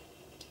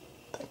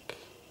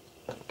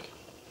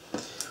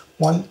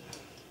 One.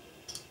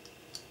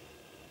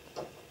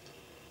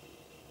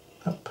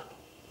 Up.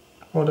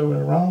 All the way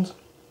around.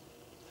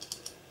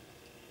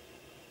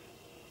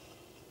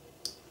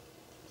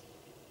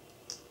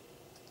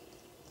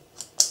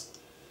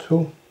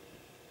 Two.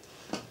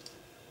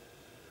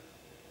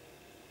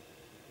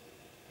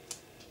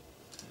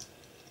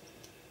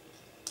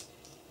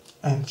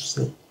 And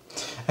 3.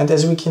 And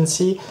as we can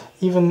see,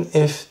 even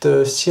if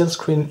the seal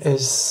screen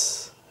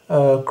is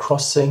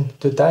crossing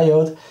the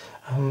diode,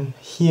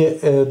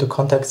 here the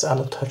contacts are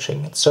not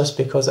touching. It's just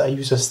because I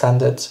use a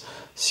standard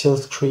seal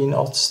screen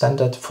or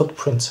standard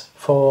footprint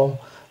for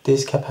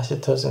these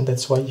capacitors, and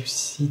that's why you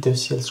see the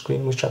seal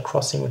screen which are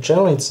crossing.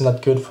 Generally it's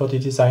not good for the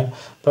design,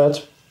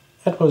 but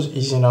it was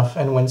easy enough,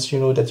 and once you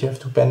know that you have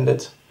to bend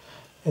it,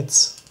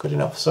 it's good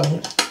enough. So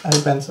here I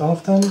bent all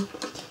of them.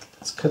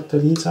 Let's cut the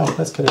leads out,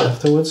 let's get it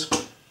afterwards.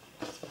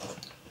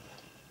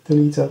 The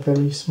leads are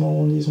very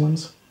small on these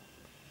ones.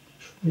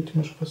 Shouldn't be too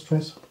much of a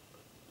stress.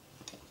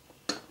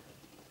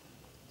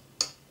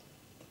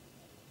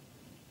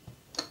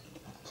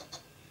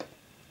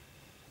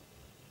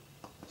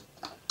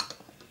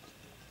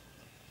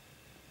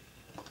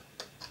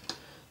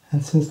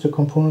 And since the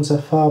components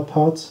are far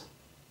apart,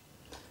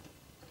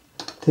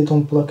 they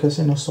don't block us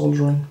in our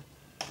soldering.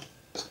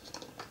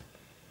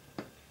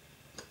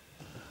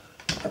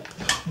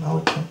 Now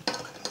we can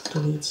connect the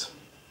leads.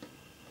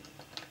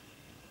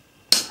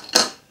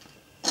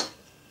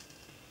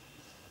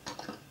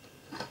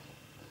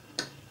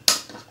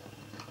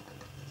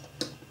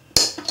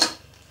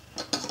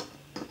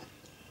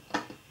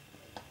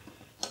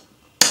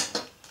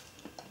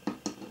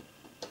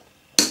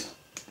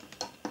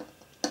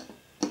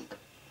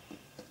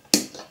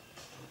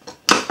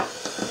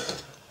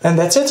 And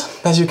that's it.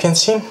 As you can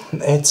see,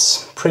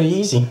 it's pretty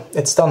easy.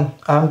 It's done.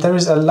 There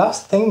is a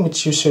last thing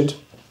which you should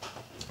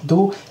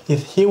do.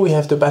 If here we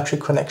have the battery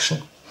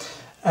connection,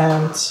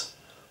 and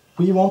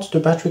we want the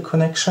battery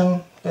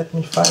connection. Let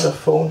me find a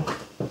phone.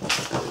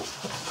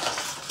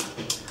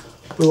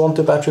 We want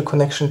the battery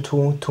connection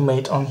to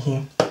mate on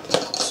here.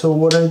 So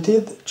what I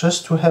did,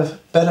 just to have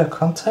better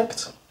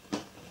contact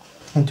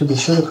and to be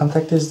sure the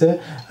contact is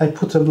there, I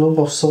put a blob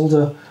of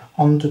solder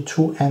on the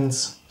two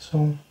ends.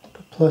 So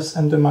plus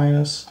and the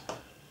minus.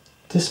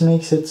 This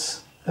makes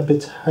it a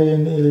bit higher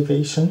in the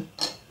elevation.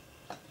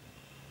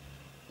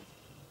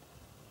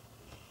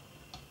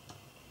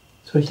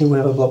 So here we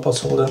have a blob of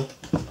solder.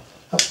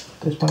 Oh,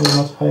 this one is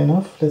not high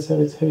enough. Let's have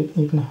it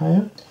even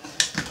higher.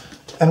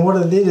 And what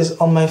I did is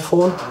on my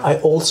phone, I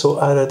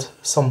also added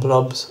some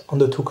blobs on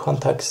the two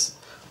contacts,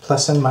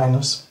 plus and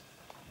minus.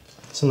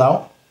 So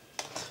now,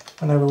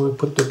 whenever we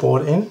put the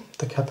board in,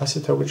 the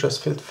capacitor will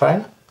just fit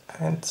fine,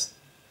 and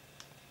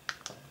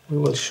we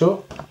will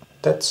show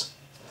that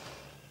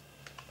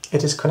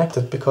it is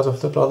connected because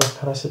of the blob of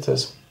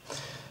capacitors.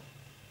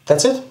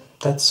 That's it.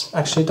 That's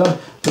actually done.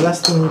 The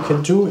last thing you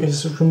can do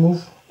is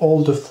remove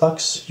all the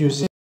flux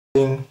using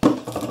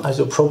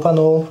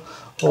isopropanol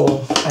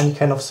or any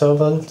kind of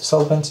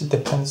solvent. It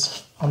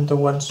depends on the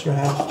ones you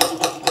have.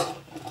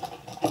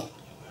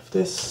 With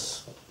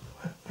this,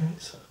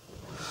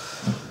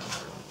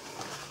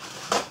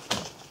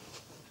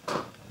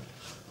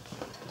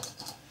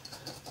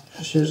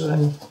 just use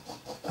any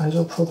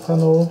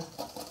isopropanol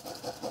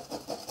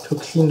to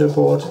clean the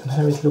board and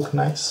have it look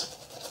nice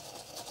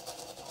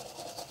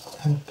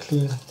and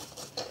clean.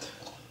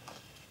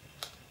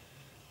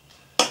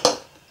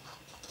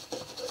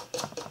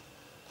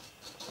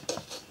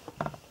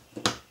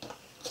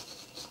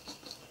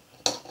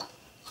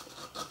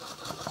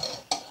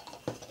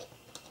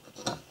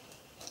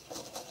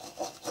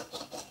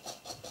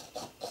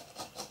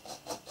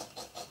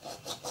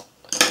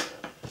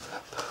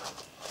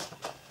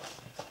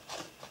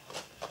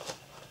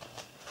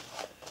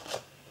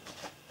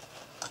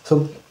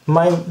 So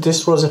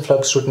this rosin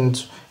flux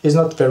is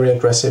not very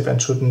aggressive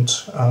and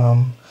shouldn't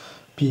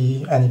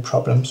be any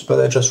problems, but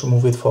I just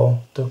remove it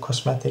for the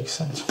cosmetics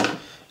and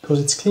because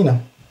it's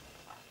cleaner.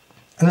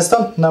 And it's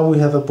done. Now we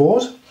have a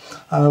board.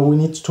 We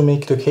need to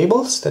make the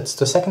cables. That's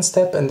the second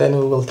step, and then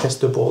we will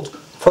test the board.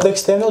 For the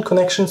external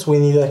connections, we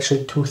need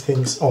actually two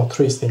things or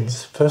three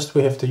things. First,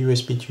 we have the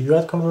USB to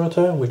UART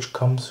converter, which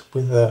comes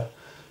with a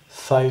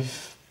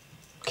 5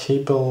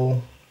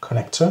 cable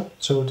connector.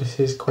 So this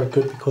is quite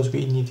good because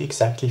we need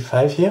exactly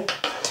 5 here.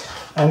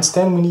 And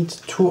then we need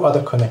two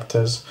other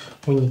connectors.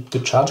 We need the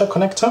charger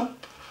connector,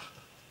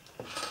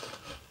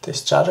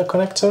 this charger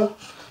connector,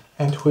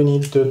 and we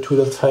need the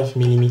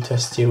 2.5mm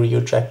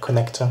stereo jack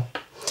connector,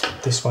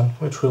 this one,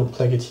 which will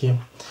plug it here.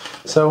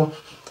 So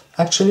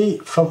actually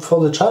for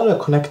the charger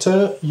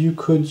connector, you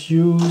could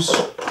use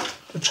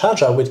the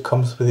charger which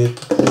comes with it,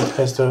 because it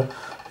has the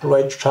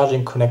right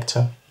charging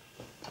connector.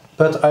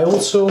 But I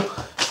also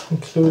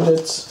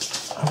included,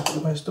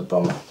 where's the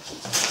bummer?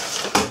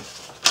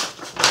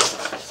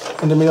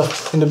 In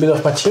the bill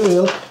of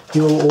material,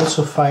 you will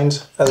also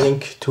find a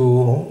link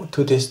to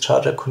this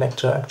charger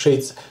connector. Actually,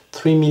 it's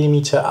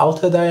 3mm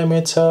outer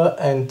diameter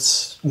and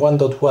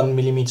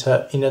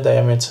 1.1mm inner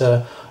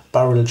diameter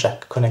barrel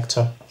jack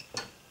connector.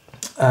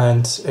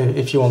 And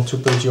if you want to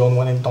build your own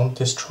one and don't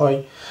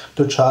destroy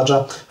the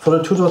charger. For the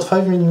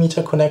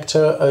 2.5mm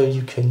connector,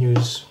 you can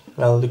use,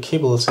 well, the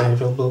cables are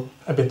available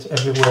a bit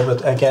everywhere,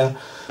 but again,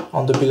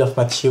 on the bill of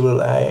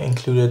material, I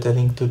included a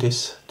link to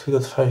this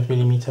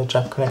 2.5mm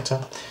jack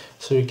connector,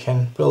 so you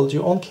can build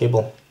your own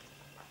cable.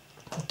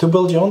 To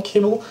build your own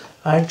cable,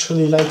 I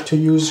actually like to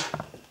use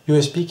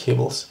USB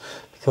cables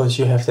because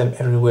you have them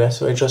everywhere.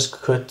 So I just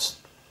cut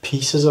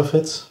pieces of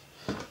it.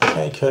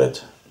 I cut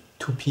it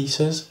 2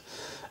 pieces,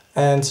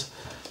 and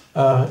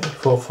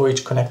for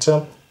each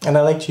connector. And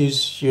I like to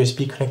use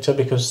USB connector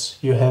because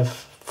you have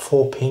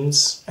 4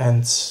 pins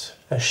and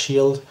a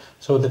shield,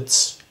 so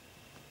that's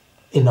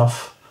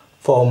enough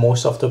for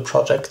most of the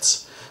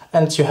projects.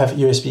 And you have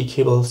USB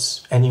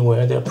cables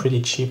anywhere. They're pretty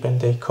cheap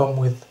and they come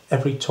with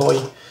every toy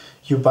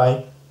you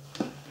buy.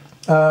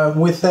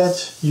 With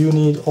that you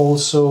need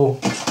also,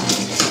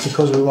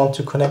 because we want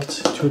to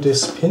connect to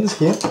these pins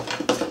here,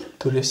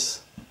 to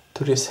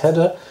this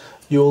header,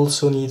 you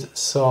also need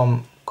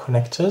some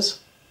connectors,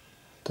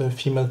 the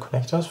female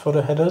connectors for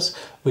the headers,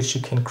 which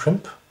you can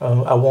crimp.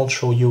 I won't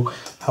show you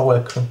how I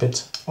crimp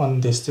it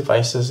on these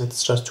devices,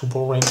 it's just too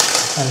boring.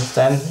 And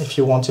then if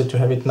you wanted to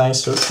have it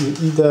nicer, you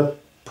either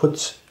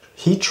put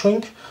heat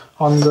shrink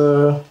on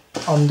the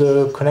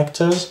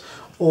connectors,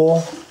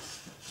 or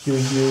you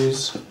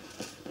use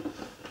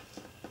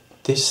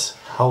this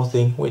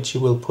housing which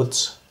you will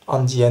put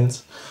on the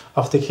end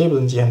of the cable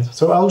in the end.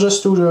 So I'll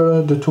just do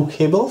the two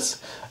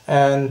cables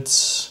and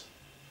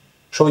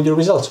show you the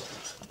result.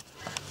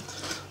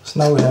 So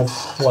now we have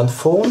one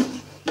phone,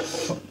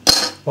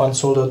 one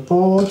soldered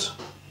board,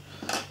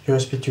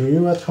 USB to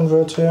UART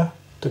converter,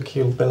 the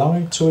cable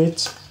belonging to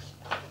it,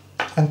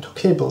 and two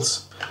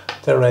cables.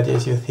 They're ready,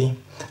 as you see.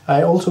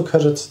 I also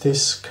cutted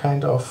this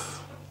kind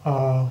of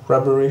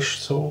rubberish,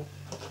 so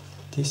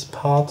this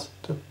part,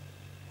 the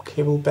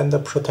cable bender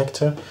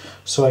protector,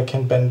 so I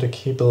can bend the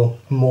cable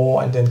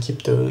more and then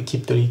keep the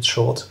lead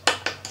short,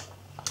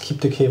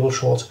 keep the cable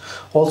short.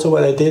 Also,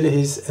 what I did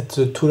is at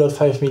the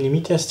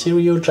 2.5mm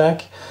stereo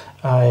jack,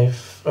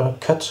 I've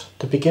cut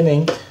the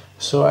beginning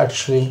so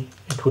actually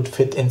it would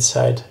fit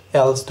inside,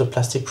 else the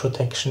plastic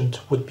protection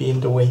would be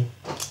in the way.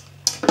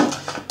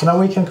 Now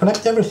we can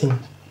connect everything.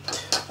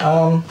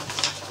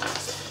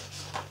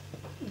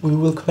 We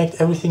will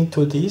connect everything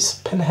to this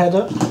pen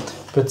header,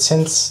 but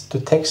since the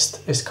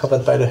text is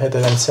covered by the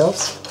header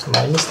themselves,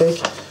 my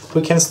mistake,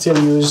 we can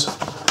still use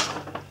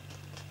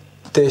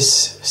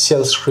this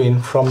cell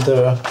screen from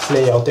the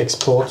layout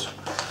export,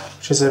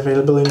 which is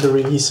available in the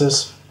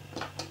releases.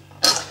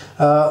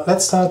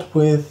 Let's start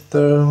with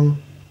the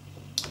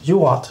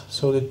UART,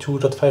 so the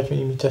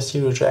 2.5mm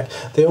stereo jack.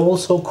 They're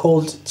also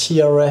called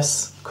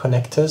TRS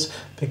connectors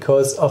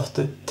because of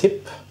the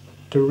tip,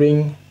 the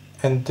ring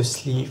and the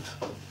sleeve.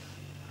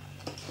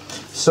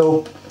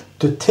 So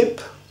the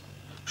tip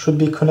should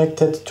be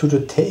connected to the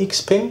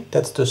TX pin,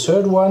 that's the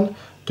third one.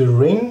 The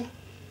ring,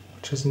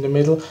 which is in the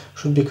middle,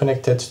 should be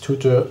connected to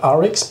the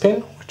RX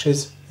pin, which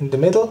is in the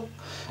middle.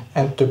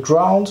 And the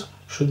ground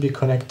should be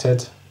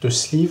connected, the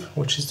sleeve,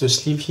 which is the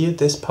sleeve here,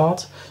 this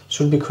part,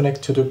 should be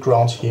connected to the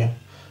ground here.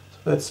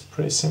 So that's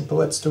pretty simple,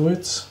 let's do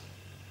it.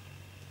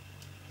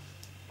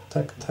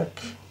 Tack,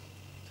 tack.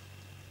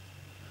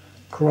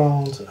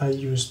 Ground, I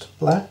used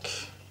black.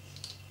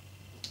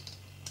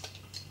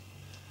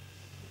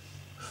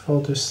 For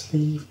the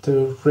sleeve,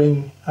 the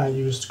ring, I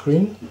used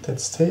green,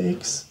 that's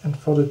TX, and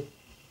for the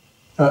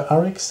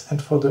RX,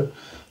 and for the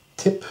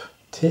tip,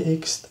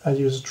 TX, I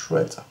used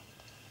red.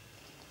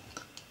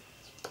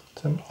 Let's put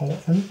them all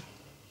in.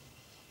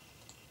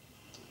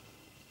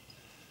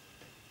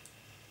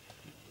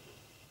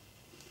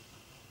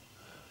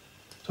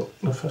 So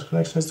the first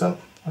connection is done,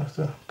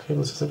 the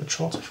cables is a bit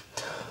short.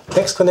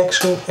 Next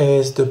connection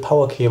is the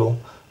power cable.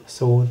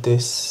 So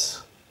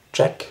this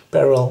jack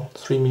barrel,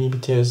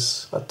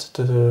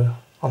 3mm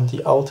on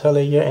the outer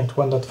layer and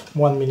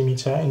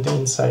 1.1mm in the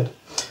inside,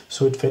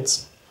 so it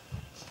fits.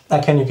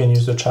 You can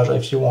use the charger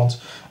if you want.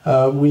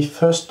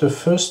 The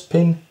first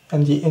pin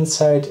on the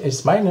inside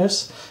is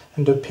minus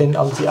and the pin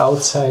on the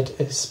outside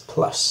is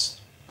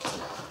plus.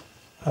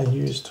 I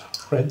used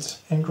red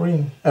and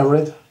green,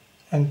 red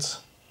and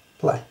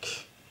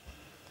black,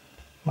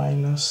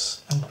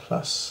 minus and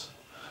plus.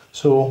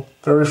 So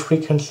very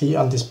frequently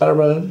on this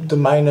barrel, the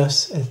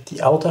minus is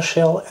the outer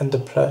shell and the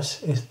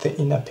plus is the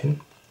inner pin.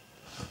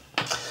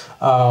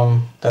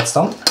 That's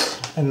done.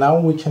 And now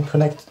we can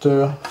connect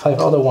the 5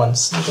 other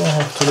ones. You don't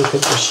have to look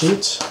at the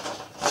sheet.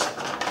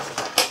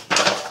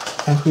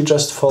 And we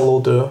just follow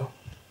the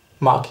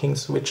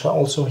markings, which are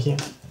also here.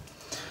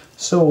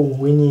 So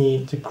we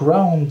need the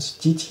ground,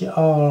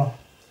 DTR,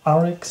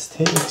 RX,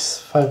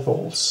 TX, 5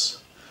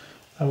 volts.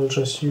 I will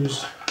just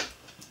use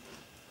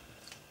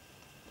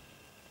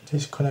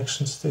these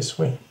connections this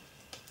way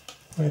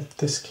with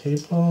this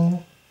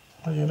cable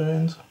on the other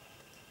end.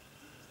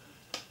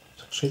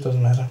 Actually, it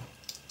doesn't matter.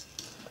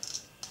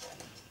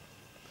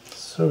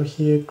 So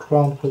here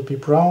ground will be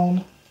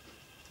brown,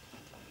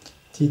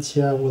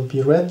 DTR will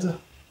be red,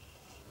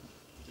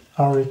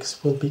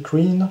 RX will be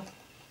green,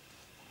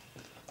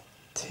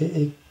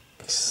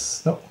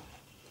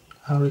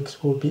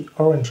 RX will be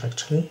orange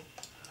actually,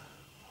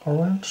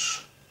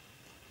 orange,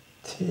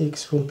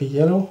 TX will be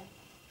yellow,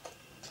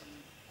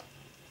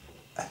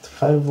 and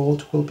 5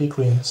 volt will be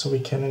green, so we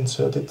can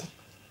insert it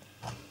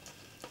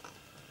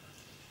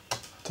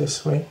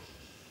this way.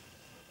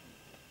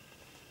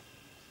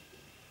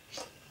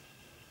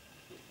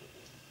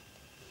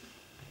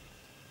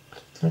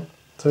 Okay.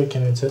 So we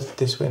can insert it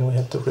this way and we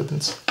have the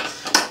ribbons.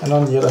 And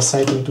on the other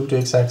side we do the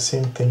exact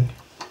same thing.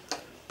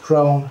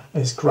 Brown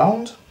is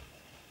ground,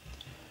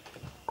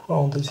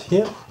 ground is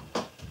here,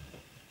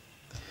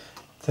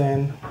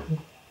 then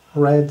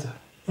red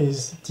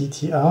is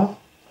DTR,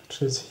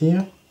 which is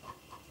here,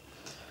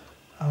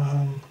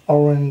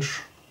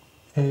 orange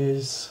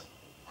is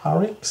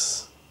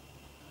RX,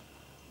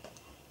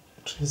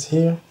 which is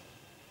here,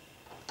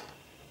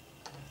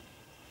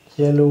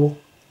 yellow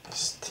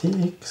is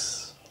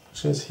TX,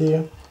 which is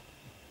here,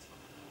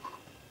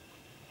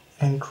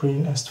 and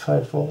green is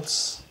 5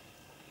 volts,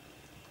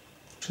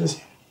 which is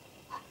here.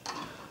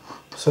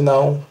 So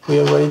now we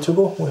are ready to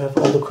go. We have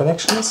all the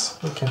connections,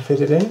 we can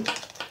fit it in.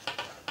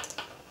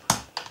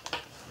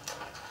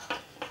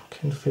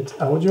 Can fit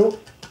audio.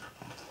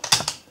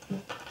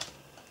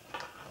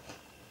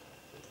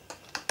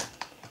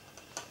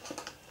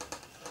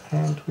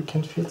 And we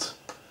can fit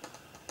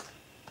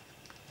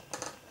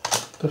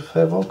the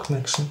 5 volt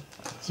connection,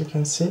 as you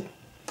can see.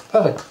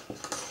 Perfect.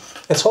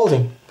 It's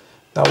holding.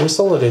 Now we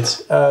soldered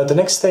it. The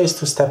next step is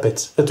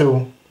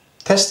to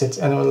test it,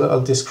 and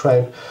I'll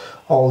describe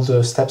all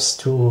the steps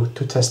to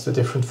test the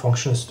different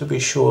functions to be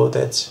sure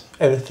that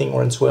everything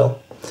runs well.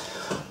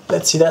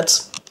 Let's see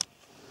that.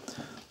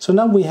 So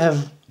now we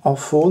have our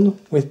phone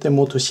with the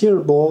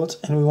Motorola board,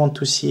 and we want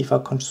to see if our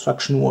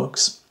construction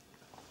works.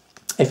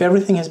 If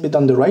everything has been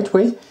done the right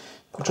way,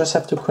 you just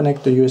have to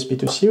connect the USB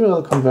to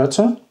serial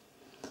converter,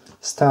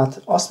 start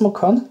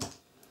osmocom,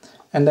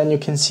 and then you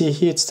can see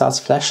here it starts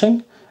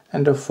flashing,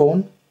 and the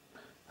phone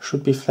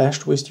should be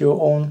flashed with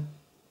your own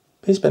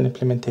baseband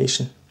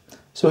implementation.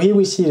 So here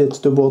we see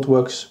that the board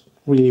works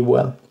really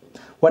well.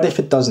 What if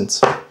it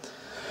doesn't?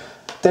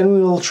 Then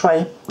we will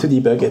try to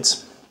debug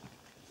it.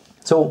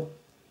 So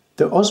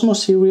the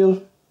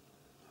osmoserial,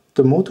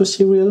 the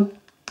Motorola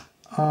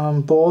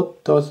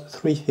board does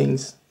 3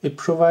 things. It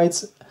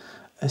provides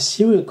a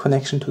serial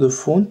connection to the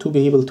phone to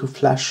be able to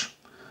flash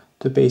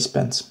the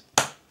basebands.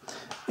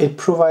 It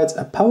provides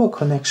a power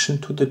connection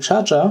to the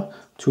charger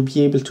to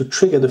be able to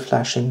trigger the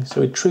flashing.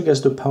 So it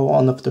triggers the power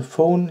on of the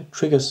phone, it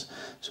triggers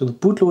so the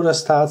bootloader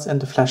starts and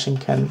the flashing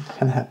can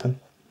happen.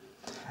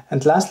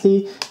 And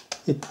lastly,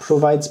 it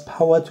provides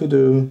power to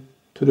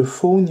the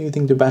phone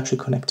using the battery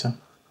connector.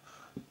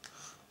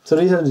 So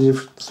these are the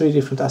 3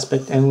 different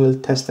aspects, and we'll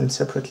test them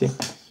separately.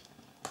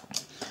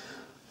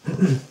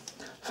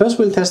 First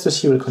we'll test the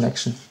serial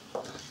connection.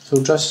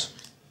 So just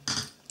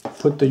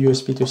put the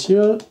USB to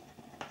serial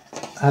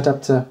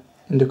adapter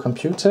in the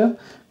computer,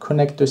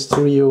 connect the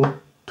stereo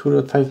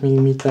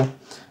 2.5mm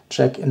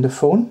jack in the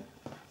phone,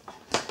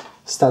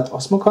 start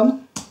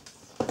osmocom,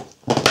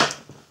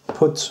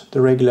 put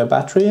the regular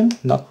battery in,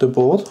 not the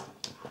board,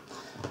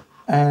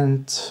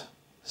 and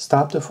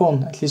start the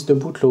phone, at least the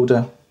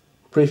bootloader.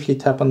 Briefly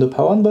tap on the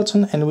power on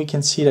button and we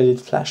can see that it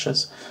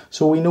flashes.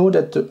 So we know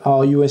that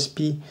our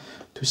USB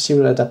to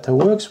serial adapter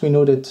works, we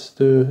know that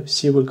the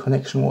serial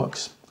connection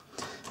works.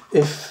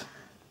 If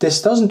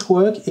this doesn't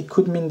work, it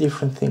could mean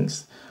different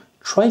things.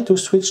 Try to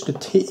switch the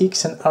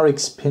TX and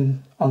RX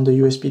pin on the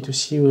USB to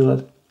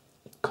serial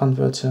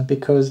converter,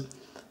 because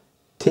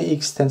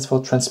TX stands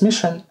for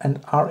transmission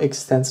and RX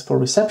stands for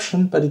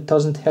reception, but it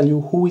doesn't tell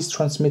you who is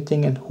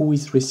transmitting and who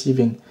is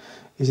receiving.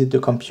 Is it the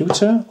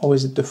computer or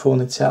is it the phone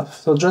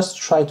itself? So just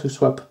try to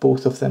swap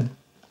both of them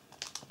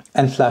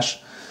and flash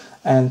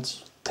and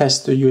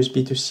test the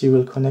USB to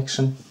serial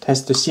connection.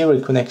 Test the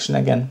serial connection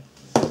again.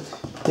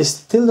 This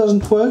still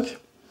doesn't work.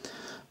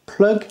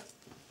 Plug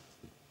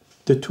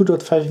the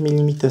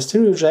 2.5mm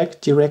stereo jack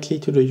directly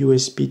to the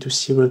USB to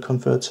serial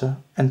converter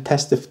and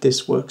test if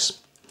this works.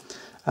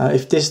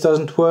 If this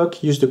doesn't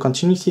work, use the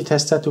continuity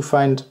tester to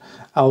find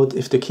out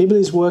if the cable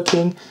is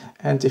working,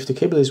 and if the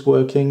cable is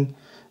working,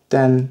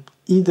 then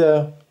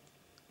either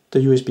the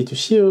USB to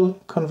serial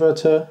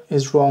converter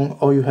is wrong,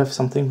 or you have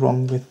something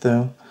wrong with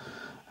the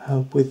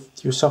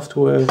with your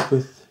software,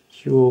 with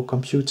your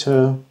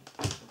computer,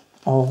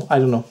 or I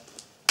don't know.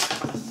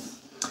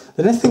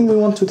 The next thing we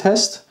want to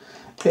test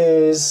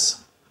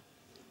is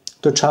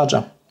the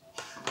charger.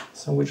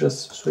 So we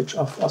just switch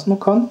off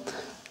osmocom.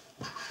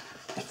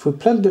 If we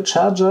plug the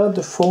charger,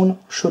 the phone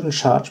shouldn't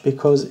charge,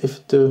 because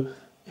if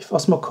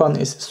osmocom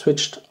is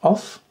switched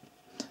off,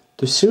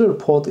 the serial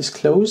port is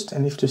closed,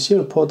 and if the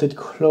serial port is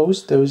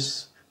closed, there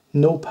is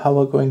no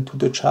power going to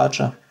the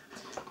charger.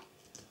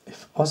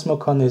 If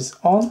osmocom is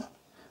on,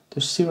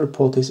 the serial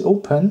port is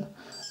open,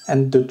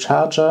 and the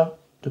charger,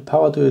 the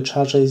power to the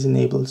charger is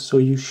enabled. So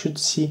you should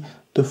see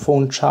the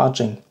phone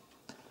charging.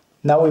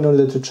 Now we know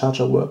that the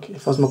charger works.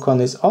 If osmocom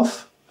is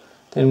off,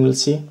 then we'll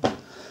see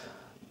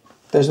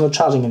there's no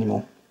charging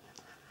anymore.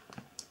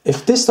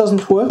 If this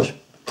doesn't work,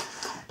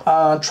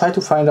 try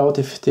to find out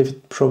if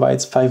it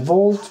provides 5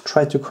 volt.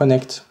 Try to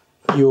connect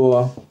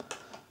your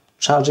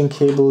charging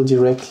cable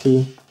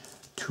directly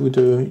to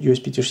the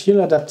USB to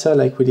serial adapter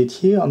like we did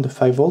here on the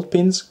 5 volt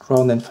pins,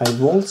 ground and 5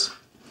 volts.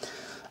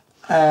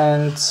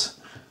 And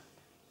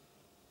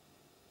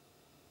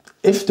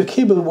if the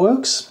cable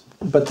works,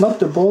 but not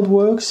the board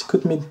works, it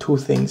could mean 2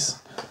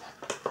 things.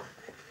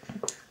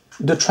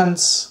 The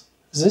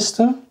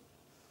transistor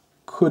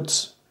could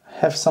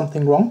have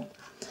something wrong,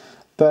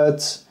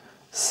 but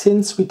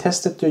since we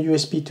tested the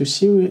USB to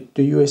serial,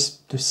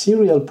 the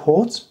serial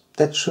port,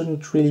 that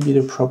shouldn't really be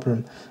the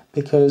problem,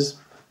 because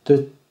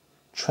the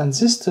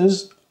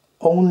transistors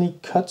only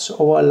cut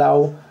or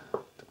allow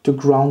the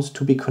ground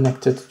to be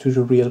connected to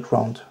the real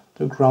ground.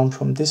 The ground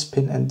from this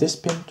pin and this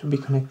pin to be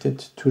connected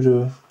to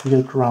the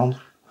real ground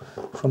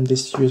from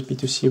this USB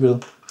to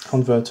serial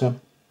converter.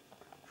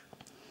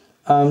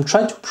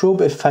 Try to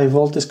probe if 5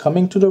 volt is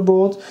coming to the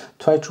board.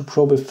 Try to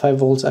probe if 5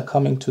 volts are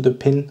coming to the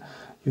pin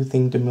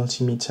using the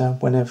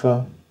multimeter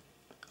whenever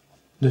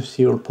the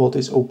serial port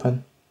is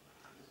open.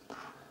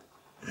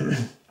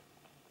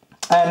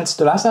 And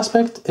the last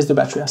aspect is the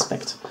battery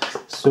aspect.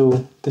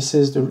 So this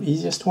is the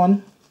easiest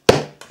one.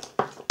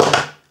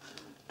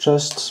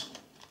 Just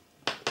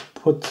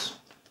put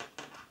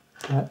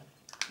the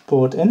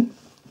board in,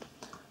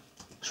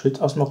 switch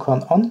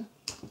osmocom on.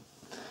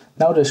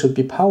 Now there should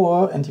be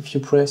power, and if you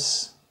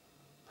press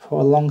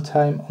for a long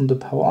time on the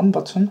power on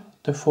button,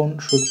 the phone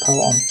should power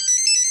on.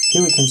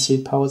 Here we can see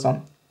it powers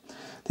on.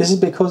 This is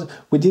because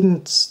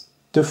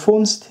the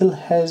phone still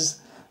has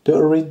the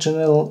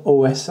original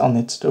OS on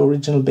it, the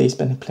original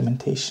baseband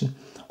implementation.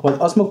 What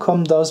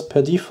osmocom does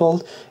per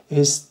default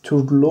is to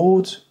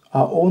load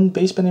our own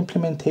baseband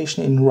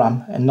implementation in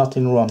RAM and not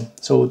in ROM.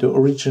 So the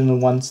original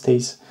one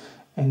stays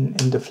in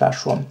the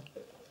flash ROM.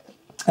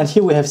 And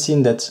here we have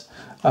seen that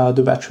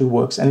the battery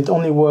works, and it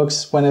only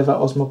works whenever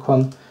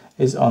osmocom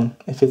is on.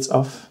 If it's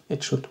off,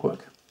 it should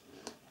work.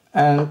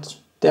 And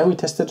there we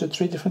tested the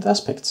 3 different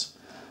aspects.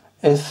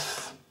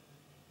 If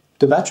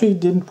the battery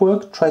didn't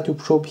work, try to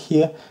probe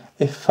here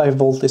if 5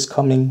 volt is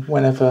coming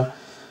whenever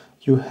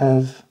you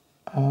have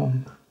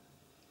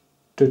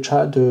the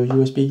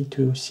USB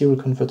to serial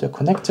converter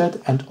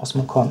connected and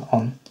osmocom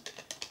on.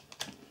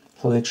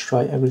 So let's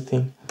try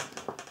everything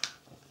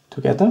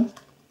together.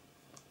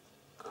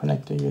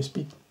 Connect the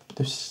USB,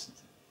 the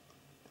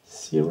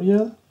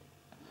serial,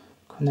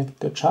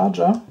 connect the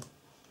charger,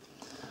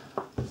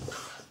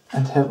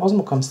 and have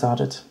osmocom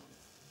started.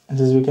 And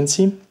as you can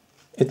see,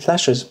 it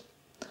flashes.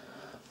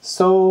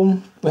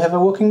 So we have a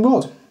working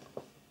board,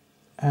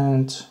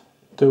 and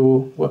the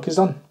work is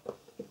done.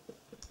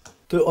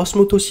 The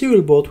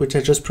osmotoserial board, which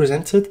I just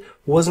presented,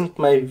 wasn't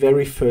my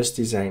very first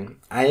design.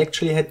 I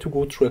actually had to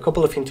go through a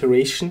couple of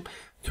iterations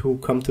to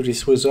come to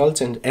this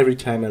result, and every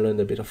time I learned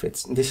a bit of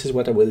it. And this is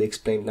what I will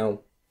explain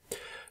now.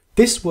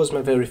 This was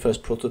my very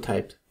first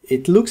prototype.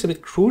 It looks a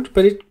bit crude,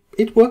 but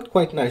it worked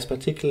quite nice,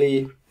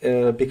 particularly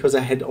because I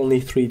had only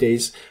 3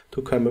 days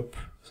to come up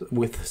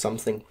with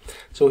something.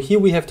 So here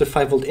we have the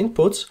 5 volt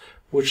inputs,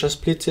 which are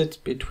split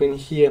between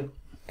here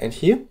and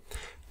here.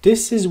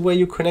 This is where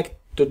you connect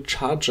the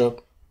charger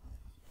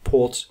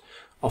port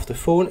of the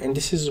phone, and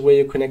this is where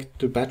you connect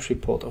the battery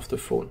port of the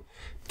phone.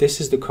 This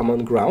is the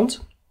common ground.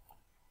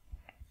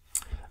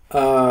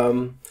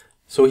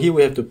 So here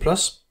we have the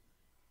plus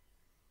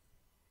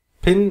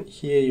pin,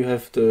 here you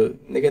have the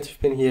negative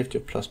pin, here you have the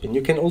plus pin.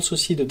 You can also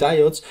see the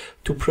diodes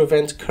to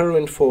prevent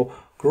current for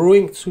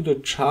growing through the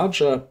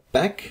charger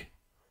back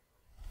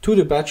to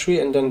the battery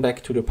and then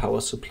back to the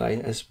power supply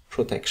as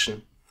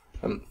protection.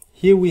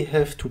 Here we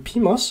have 2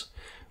 PMOS,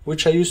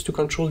 which I use to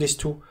control these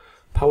 2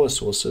 power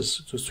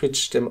sources, to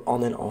switch them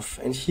on and off.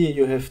 And here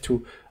you have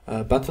 2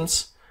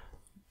 buttons,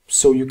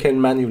 so you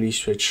can manually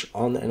switch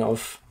on and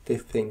off the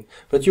thing.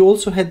 But you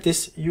also had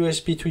this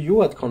USB to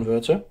UART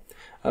converter.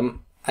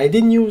 I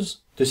didn't use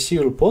the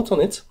serial port on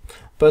it,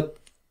 but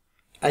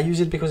I use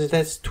it because it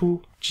has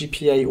 2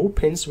 GPIO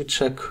pins,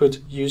 which I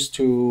could use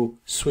to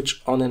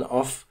switch on and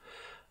off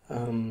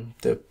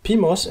the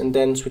PMOS and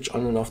then switch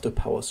on and off the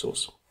power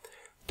source.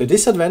 The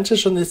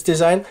disadvantage on this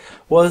design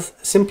was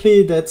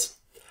simply that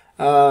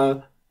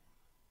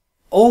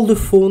all the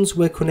phones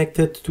were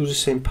connected to the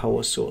same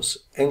power source,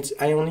 and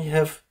I only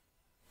have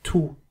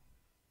 2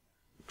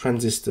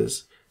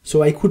 transistors.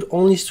 So I could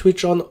only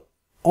switch on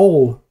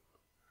all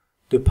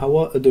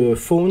the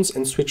phones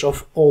and switch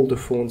off all the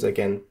phones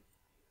again.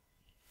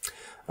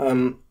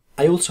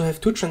 I also have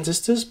 2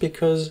 transistors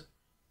because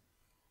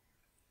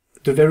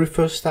the very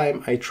first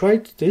time I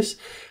tried this,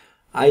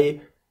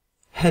 I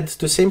had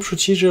the same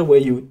procedure where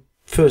you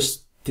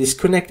first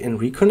disconnect and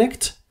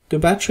reconnect the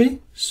battery.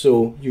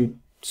 So you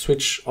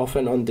switch off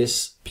and on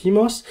this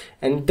PMOS,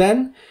 and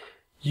then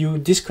you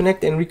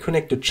disconnect and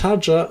reconnect the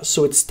charger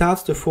so it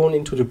starts the phone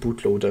into the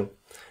bootloader.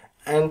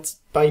 And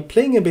by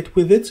playing a bit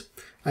with it,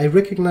 I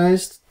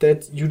recognized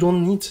that you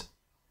don't need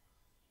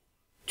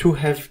to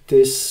have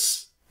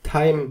this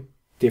time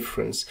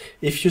difference.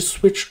 If you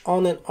switch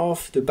on and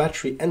off the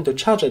battery and the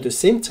charger at the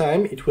same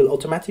time, it will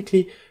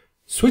automatically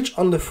switch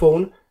on the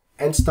phone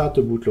and start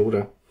the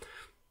bootloader.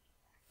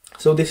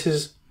 So this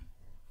is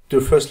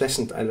the first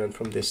lesson I learned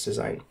from this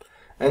design.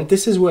 And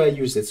this is where I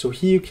use it. So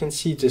here you can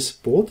see this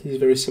board, this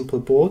very simple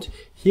board.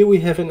 Here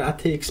we have an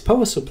ATX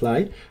power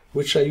supply,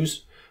 which I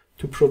use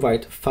to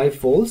provide 5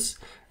 volts.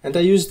 And I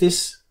use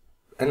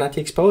an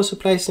ATX power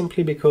supply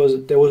simply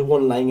because there was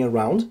one lying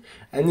around,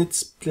 and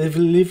it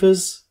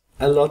delivers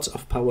a lot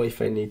of power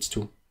if I need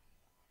to.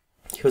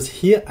 Because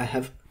here I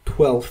have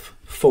 12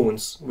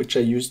 phones, which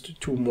I used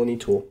to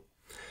monitor.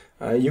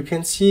 You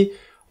can see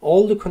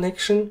all the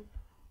connection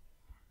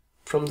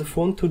from the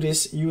phone to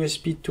this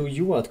USB to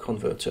UART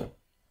converter.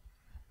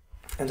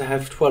 And I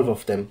have 12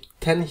 of them,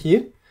 10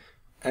 here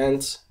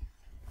and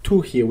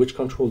 2 here, which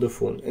control the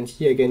phone. And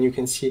here again you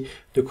can see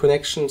the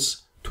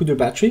connections to the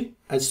battery.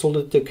 I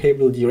soldered the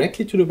cable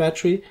directly to the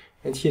battery,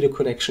 and here the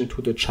connection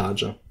to the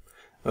charger.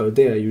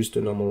 There I used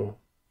the normal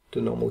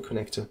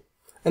connector.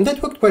 And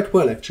that worked quite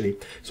well actually.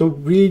 So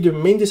really the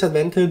main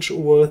disadvantage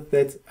was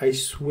that I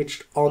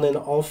switched on and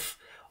off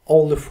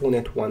all the phone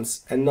at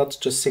once and not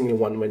just single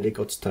one when they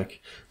got stuck.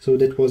 So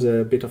that was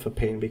a bit of a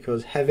pain,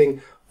 because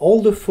having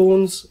all the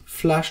phones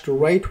flashed the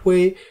right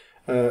way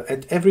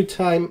at every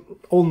time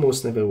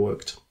almost never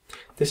worked.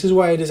 This is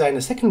why I designed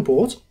a second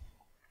board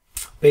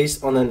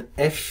based on an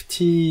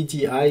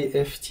FTDI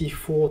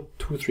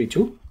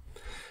FT4232.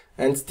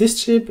 And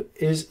this chip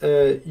is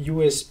a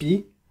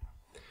USB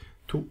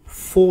to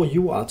 4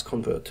 UART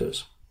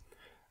converters.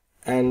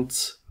 And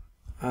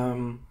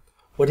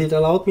what it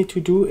allowed me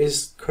to do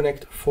is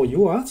connect 4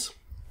 UARTs,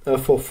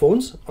 4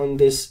 phones on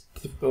this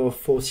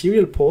 4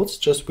 serial ports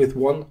just with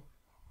one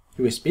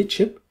USB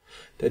chip.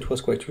 That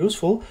was quite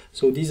useful.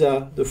 So these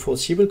are the 4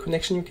 serial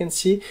connection you can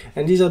see,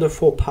 and these are the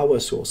 4 power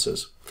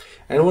sources.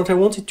 And what I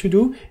wanted to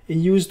do is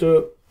use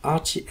the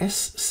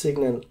RTS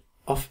signal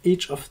of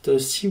each of the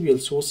serial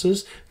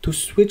sources to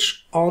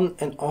switch on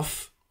and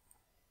off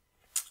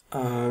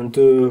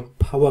the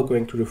power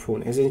going to the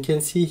phone. As you can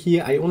see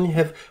here, I only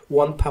have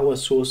one power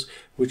source,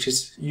 which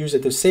is used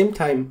at the same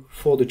time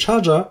for the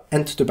charger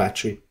and the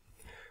battery.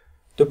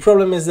 The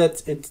problem is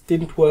that it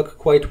didn't work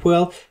quite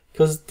well,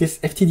 because this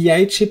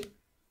FTDI chip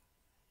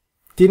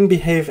didn't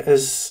behave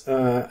as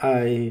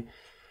I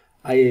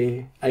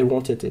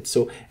wanted it.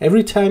 So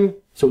every time,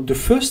 so the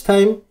first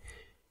time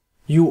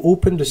you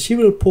open the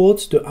serial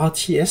port, the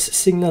RTS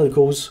signal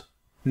goes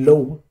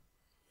low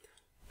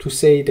to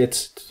say that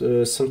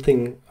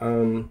something,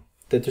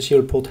 that the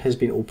serial port has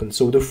been opened.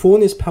 So the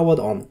phone is powered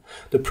on.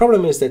 The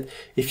problem is that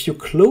if you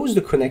close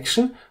the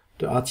connection,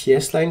 the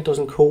RTS line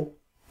doesn't go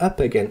up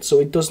again, so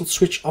it doesn't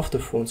switch off the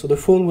phone. So the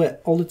phone were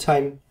all the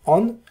time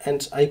on,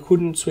 and I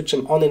couldn't switch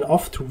them on and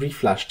off to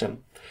reflash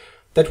them.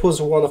 That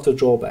was one of the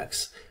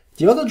drawbacks.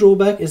 The other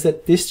drawback is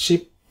that this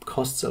chip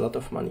costs a lot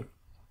of money,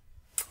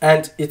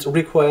 and it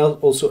requires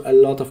also a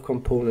lot of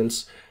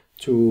components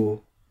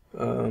to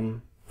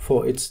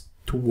for it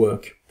to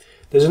work.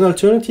 There's an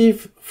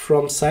alternative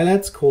from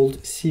Silats called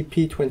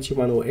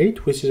CP2108,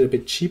 which is a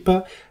bit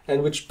cheaper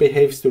and which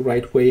behaves the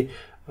right way,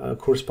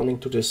 corresponding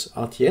to this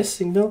RTS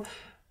signal.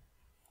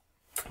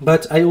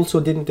 But I also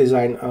didn't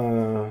design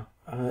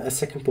a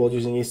second board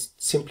using it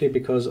simply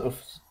because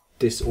of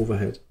this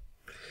overhead.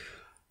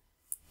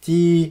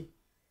 The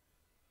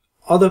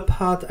other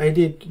part I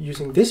did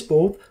using this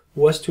board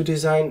was to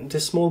design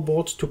this small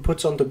board to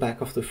put on the back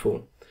of the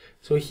phone.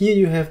 So here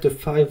you have the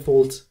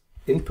 5-volt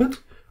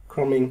input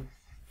coming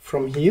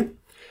from here.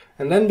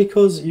 And then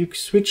because you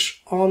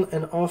switch on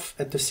and off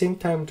at the same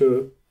time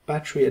the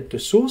battery at the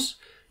source,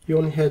 you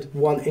only had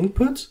one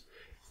input.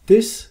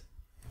 This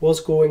was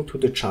going to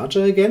the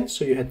charger again,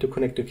 so you had to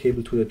connect the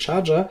cable to the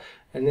charger.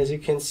 And as you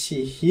can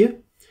see here,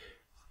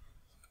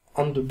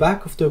 on the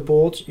back of the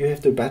board, you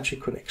have the battery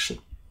connection.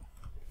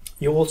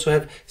 You also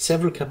have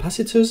several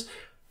capacitors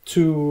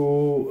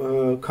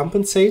to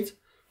compensate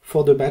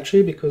for the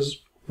battery,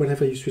 because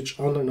whenever you switch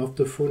on and off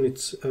the phone,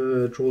 it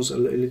draws a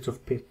little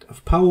bit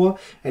of power.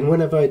 And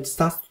whenever it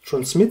starts to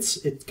transmit,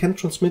 it can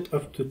transmit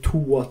up to 2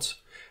 watts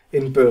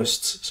in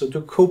bursts. So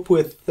to cope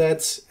with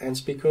that,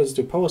 and because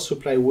the power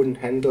supply wouldn't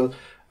handle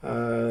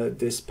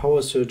this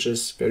power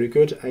surges very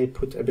good, I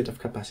put a bit of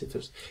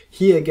capacitors.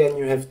 Here again,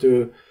 you have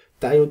the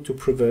diode to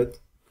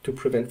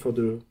prevent for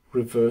the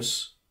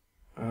reverse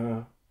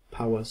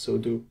power. So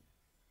the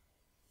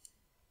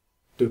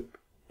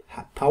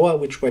power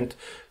which went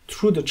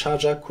through the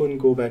charger couldn't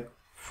go back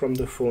from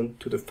the phone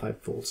to the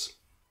 5 volts.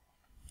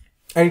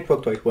 And it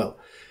worked quite well.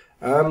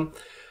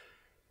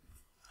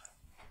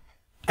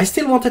 I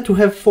still wanted to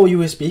have 4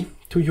 USB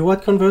to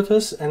UART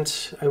converters, and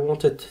I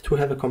wanted to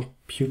have a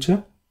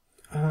computer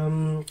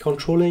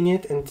controlling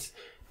it, and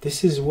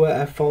this is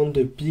where I found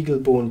the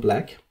BeagleBone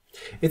Black.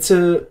 It's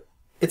a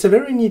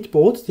very neat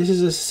board. This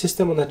is a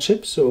system on a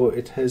chip, so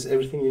it has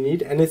everything you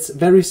need, and it's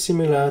very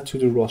similar to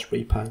the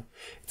Raspberry Pi.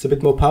 It's a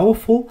bit more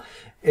powerful,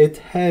 it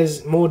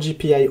has more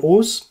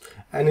GPIOs,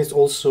 and it's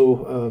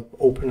also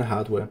open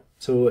hardware.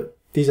 So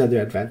these are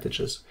the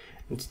advantages.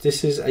 And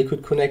this is, I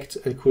could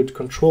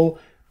control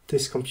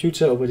this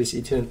computer over this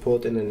Ethernet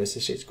port and an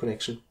SSH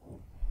connection.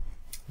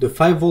 The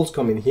 5 volts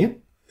come in here,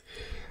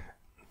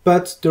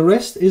 but the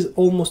rest is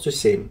almost the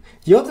same.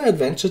 The other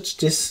advantage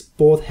this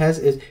board has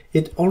is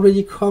it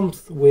already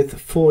comes with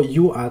 4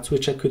 UARTs,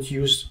 which I could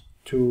use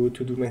to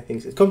do my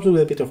things. It comes with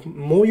a bit of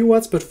more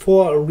UARTs, but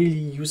 4 are really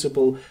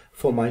usable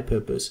for my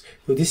purpose.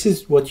 So this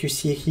is what you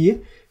see here.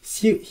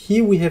 See,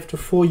 here we have the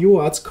 4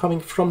 UARTs coming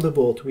from the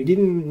board. We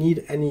didn't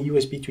need any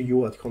USB to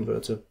UART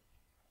converter.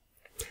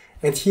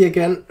 And here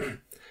again,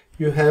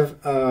 you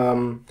have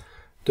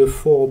the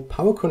 4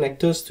 power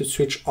connectors to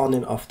switch on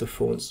and off the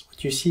phones.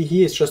 What you see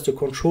here is just the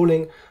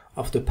controlling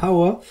of the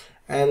power.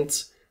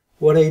 And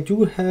what I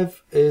do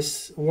have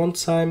is one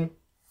time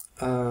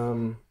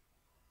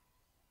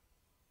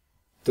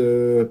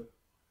the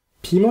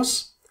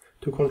PMOS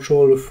to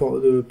control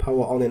the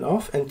power on and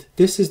off, and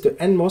this is the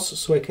NMOS,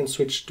 so I can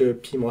switch the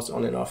PMOS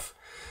on and off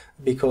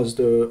because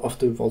of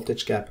the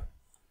voltage gap.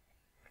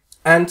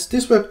 And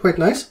this worked quite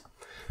nice.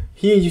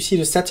 Here you see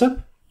the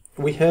setup.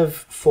 we have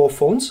 4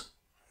 phones.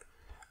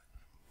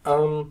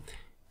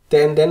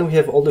 Then we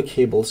have all the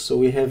cables. So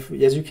we have,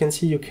 as you can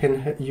see,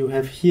 you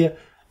have here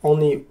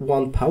only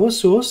one power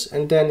source,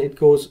 and then it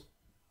goes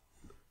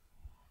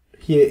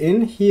here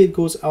in, here it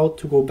goes out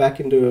to go back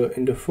in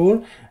the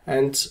phone,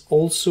 and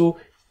also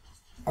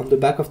on the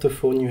back of the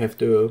phone you have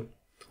the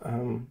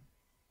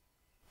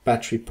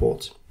battery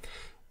port.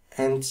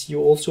 And you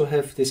also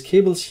have these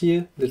cables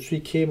here, the 3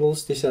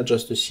 cables. These are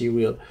just the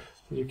serial,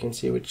 you can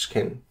see,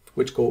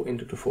 which go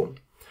into the phone.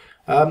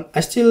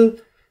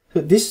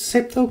 This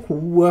setup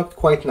worked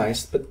quite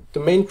nice, but the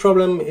main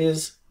problem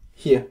is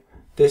here,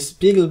 this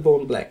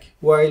BeagleBone Black.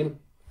 While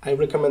I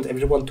recommend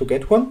everyone to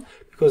get one,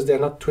 because they're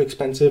not too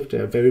expensive,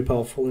 they're very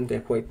powerful and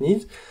they're quite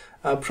neat.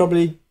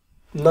 Probably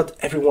not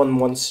everyone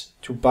wants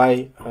to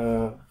buy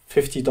a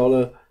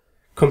 $50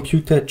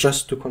 computer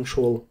just to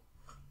control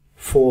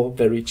 4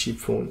 very cheap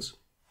phones.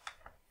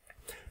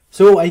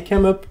 So I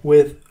came up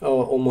with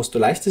almost the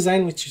nice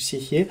design, which you see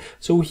here.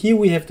 So here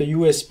we have the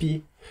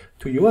USB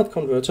to UART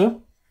converter,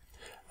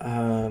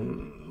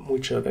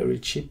 which are very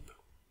cheap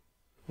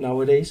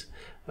nowadays.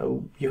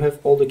 You have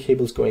all the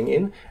cables going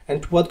in,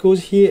 and what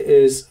goes here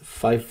is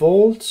 5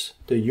 volts,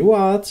 the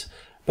UART,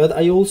 but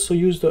I also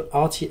use the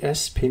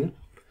RTS pin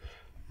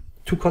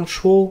to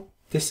control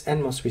this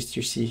NMOS which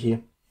you see here,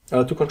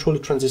 to control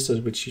the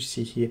transistors which you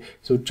see here.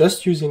 So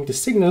just using the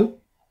signal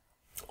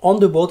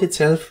on the board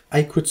itself,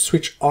 I could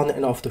switch on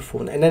and off the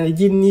phone, and then I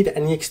didn't need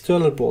any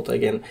external board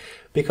again,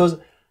 because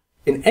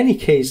in any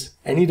case,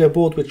 I need a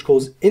board which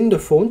goes in the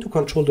phone to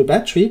control the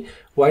battery.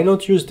 Why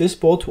not use this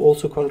board to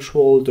also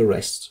control the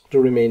rest, the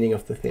remaining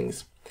of the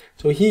things?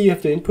 So here you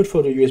have the input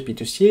for the USB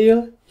to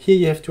serial. Here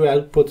you have the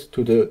output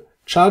to the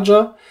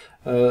charger.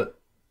 The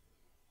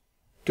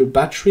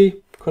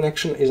battery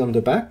connection is on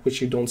the back,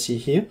 which you don't see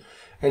here.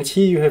 And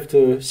here you have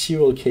the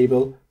serial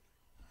cable,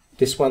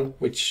 this one,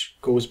 which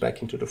goes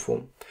back into the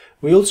phone.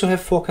 We also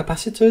have 4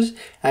 capacitors.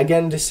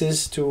 Again, this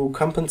is to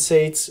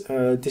compensate.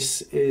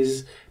 This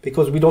is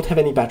because we don't have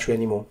any battery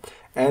anymore,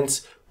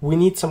 and we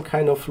need some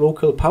kind of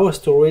local power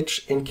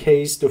storage in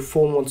case the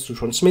phone wants to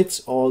transmit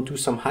or do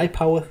some high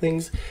power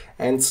things,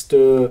 and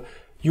the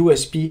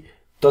USB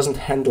doesn't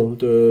handle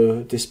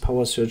these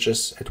power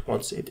surges at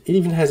once. It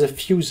even has a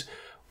fuse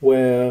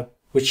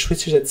which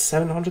switches at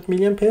 700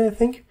 milliampere, I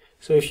think.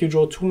 So if you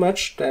draw too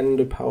much, then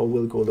the power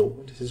will go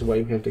low. This is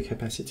why we have the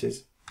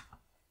capacitors.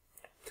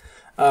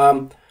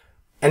 And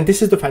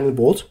this is the final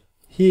board.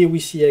 Here we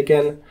see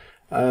again,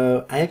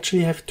 I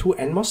actually have 2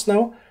 NMOS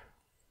now.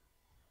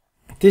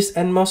 This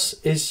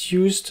NMOS is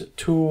used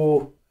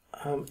to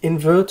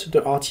invert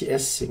the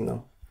RTS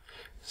signal.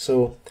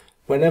 So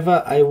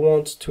whenever I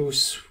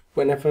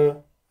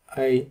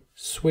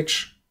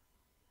switch,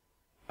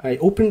 I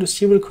open the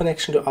serial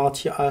connection, the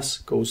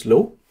RTS goes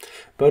low,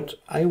 but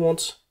I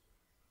want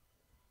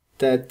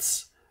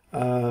that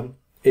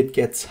it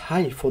gets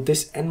high for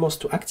this NMOS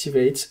to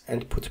activate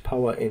and put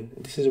power in.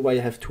 This is why I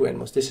have 2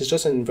 NMOS. This is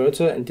just an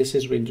inverter, and this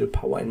is really the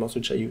power NMOS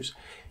which I use.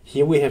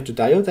 Here we have the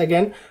diode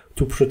again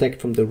to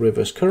protect from the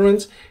reverse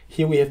current.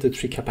 Here we have the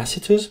 3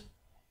 capacitors.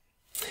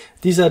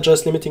 These are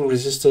just limiting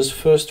resistors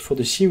first for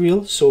the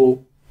serial,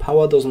 so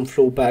power doesn't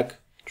flow back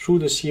through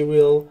the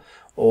serial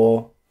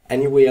or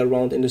anywhere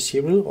around in the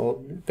serial,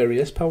 or very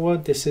less power.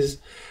 This is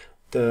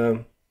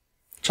the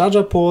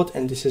charger port,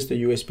 and this is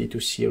the USB to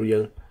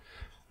serial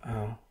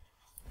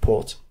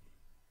port.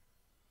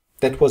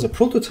 That was a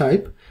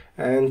prototype,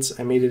 and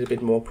I made it a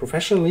bit more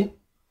professionally.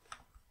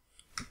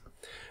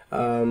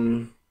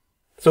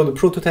 So the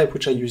prototype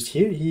which I used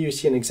here you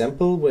see an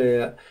example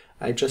where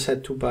I just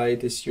had to buy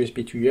this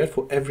USB to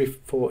UART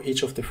for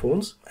each of the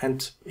phones,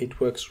 and it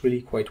works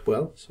really quite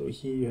well. So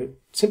here you have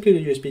simply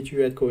the USB to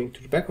UART going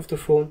to the back of the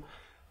phone,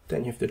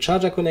 then you have the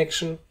charger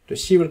connection, the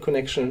serial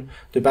connection,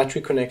 the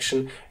battery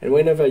connection, and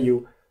whenever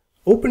you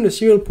open the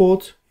serial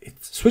port,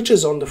 it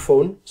switches on the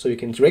phone, so you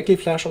can directly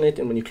flash on it,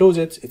 and when you close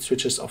it, it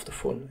switches off the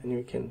phone, and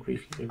you can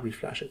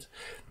reflash it.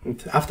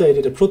 And after I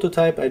did a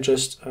prototype, I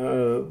just,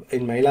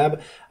 in my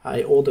lab,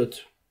 I ordered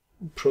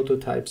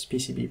prototypes,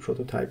 PCB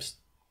prototypes.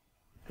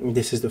 And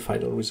this is the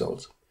final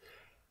result.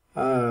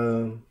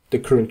 The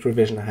current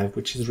revision I have,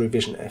 which is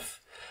revision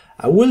F.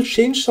 I will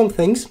change some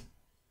things.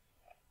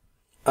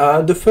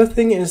 The first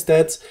thing is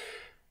that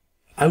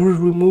I will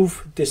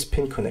remove this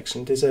pin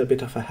connection. This is a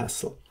bit of a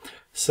hassle.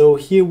 So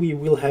here we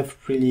will have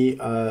really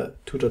a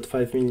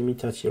 2.5mm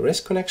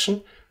TRS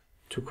connection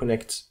to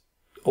connect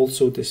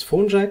also this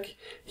phone jack.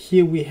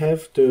 Here we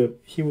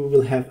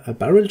will have a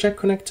barrel jack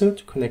connector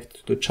to connect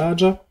to the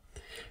charger,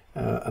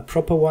 a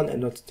proper one,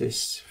 and not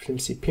this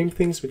flimsy pin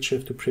things which you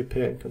have to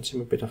prepare and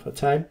consume a bit of a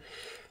time.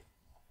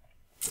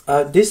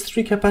 These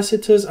 3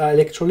 capacitors are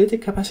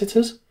electrolytic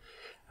capacitors.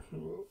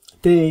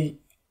 They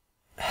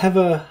have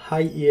a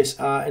high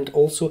ESR, and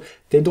also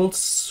they don't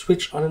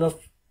switch on and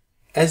off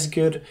as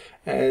good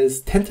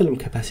as tantalum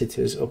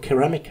capacitors or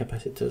ceramic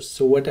capacitors.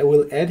 So what I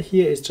will add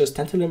here is just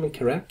tantalum and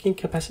ceramic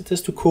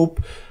capacitors to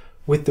cope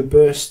with the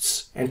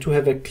bursts and to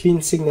have a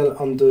clean signal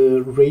on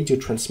the radio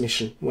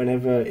transmission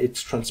whenever it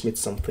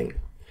transmits something.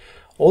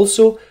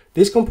 Also,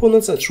 These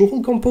components are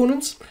through-hole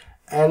components,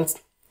 and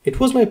it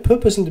was my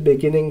purpose in the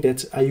beginning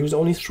that I use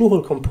only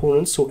through-hole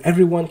components so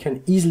everyone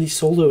can easily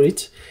solder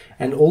it.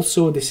 And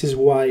also this is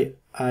why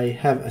I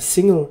have a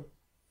single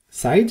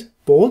side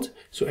board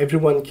so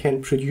everyone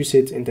can produce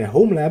it in their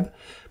home lab.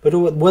 But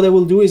what I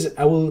will do is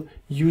I will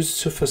use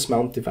surface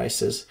mount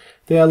devices.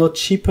 They are a lot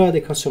cheaper,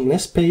 they consume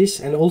less space,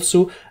 and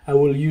also I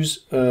will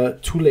use 2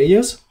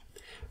 layers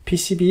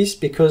PCBs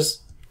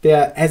because they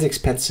are as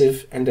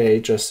expensive and they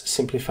just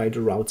simplify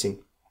the routing.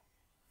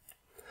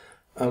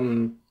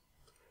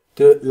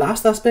 The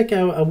last aspect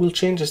I will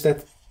change is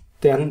that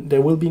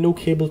there will be no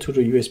cable to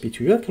the USB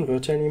to UART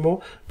converter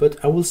anymore,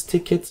 but I will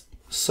stick it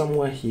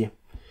somewhere here.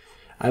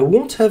 I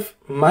won't have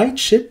my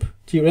chip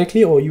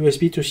directly or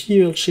USB to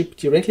serial chip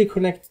directly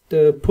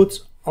put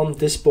on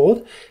this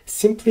board,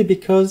 simply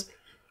because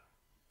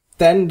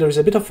then there's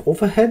a bit of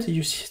overhead.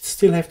 You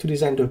still have to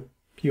design the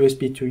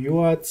USB to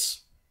UART,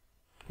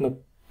 not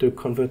the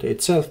converter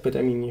itself, but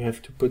I mean you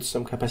have to put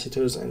some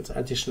capacitors and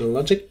additional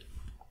logic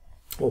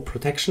or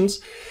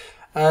protections.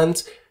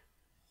 And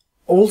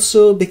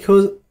also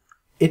because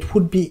it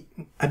would be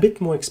a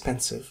bit more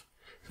expensive.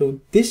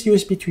 So this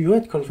USB to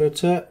UART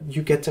converter,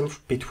 you get them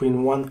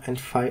between $1 and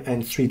 $5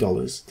 and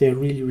 $3. They're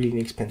really, really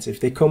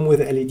expensive. They come with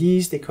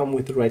LEDs, they come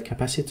with the right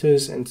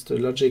capacitors and the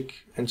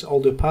logic and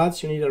all the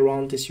parts you need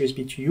around this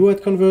USB to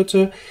UART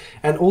converter.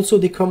 And also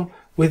they come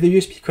with a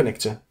USB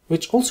connector,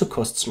 which also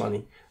costs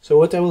money. So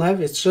what I will have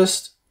is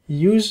just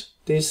use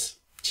this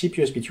cheap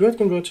USB to UART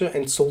converter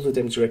and solder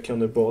them directly on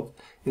the board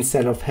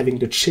instead of having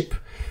the chip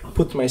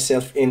put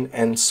myself in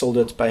and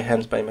soldered by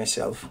hand by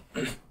myself.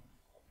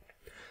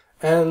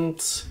 And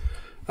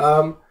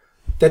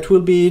that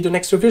will be the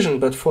next revision.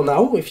 But for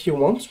now, if you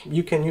want,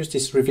 you can use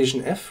this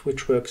revision F,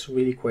 which works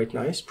really quite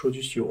nice.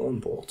 Produce your own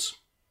boards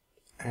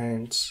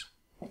and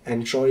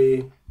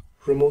enjoy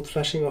remote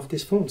flashing of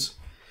these phones.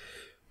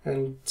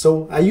 And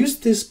so I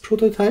used this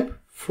prototype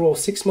for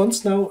 6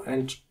 months now,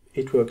 and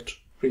it worked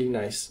really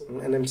nice.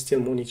 And I'm still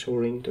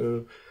monitoring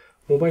the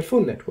mobile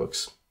phone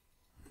networks.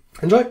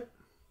 Enjoy!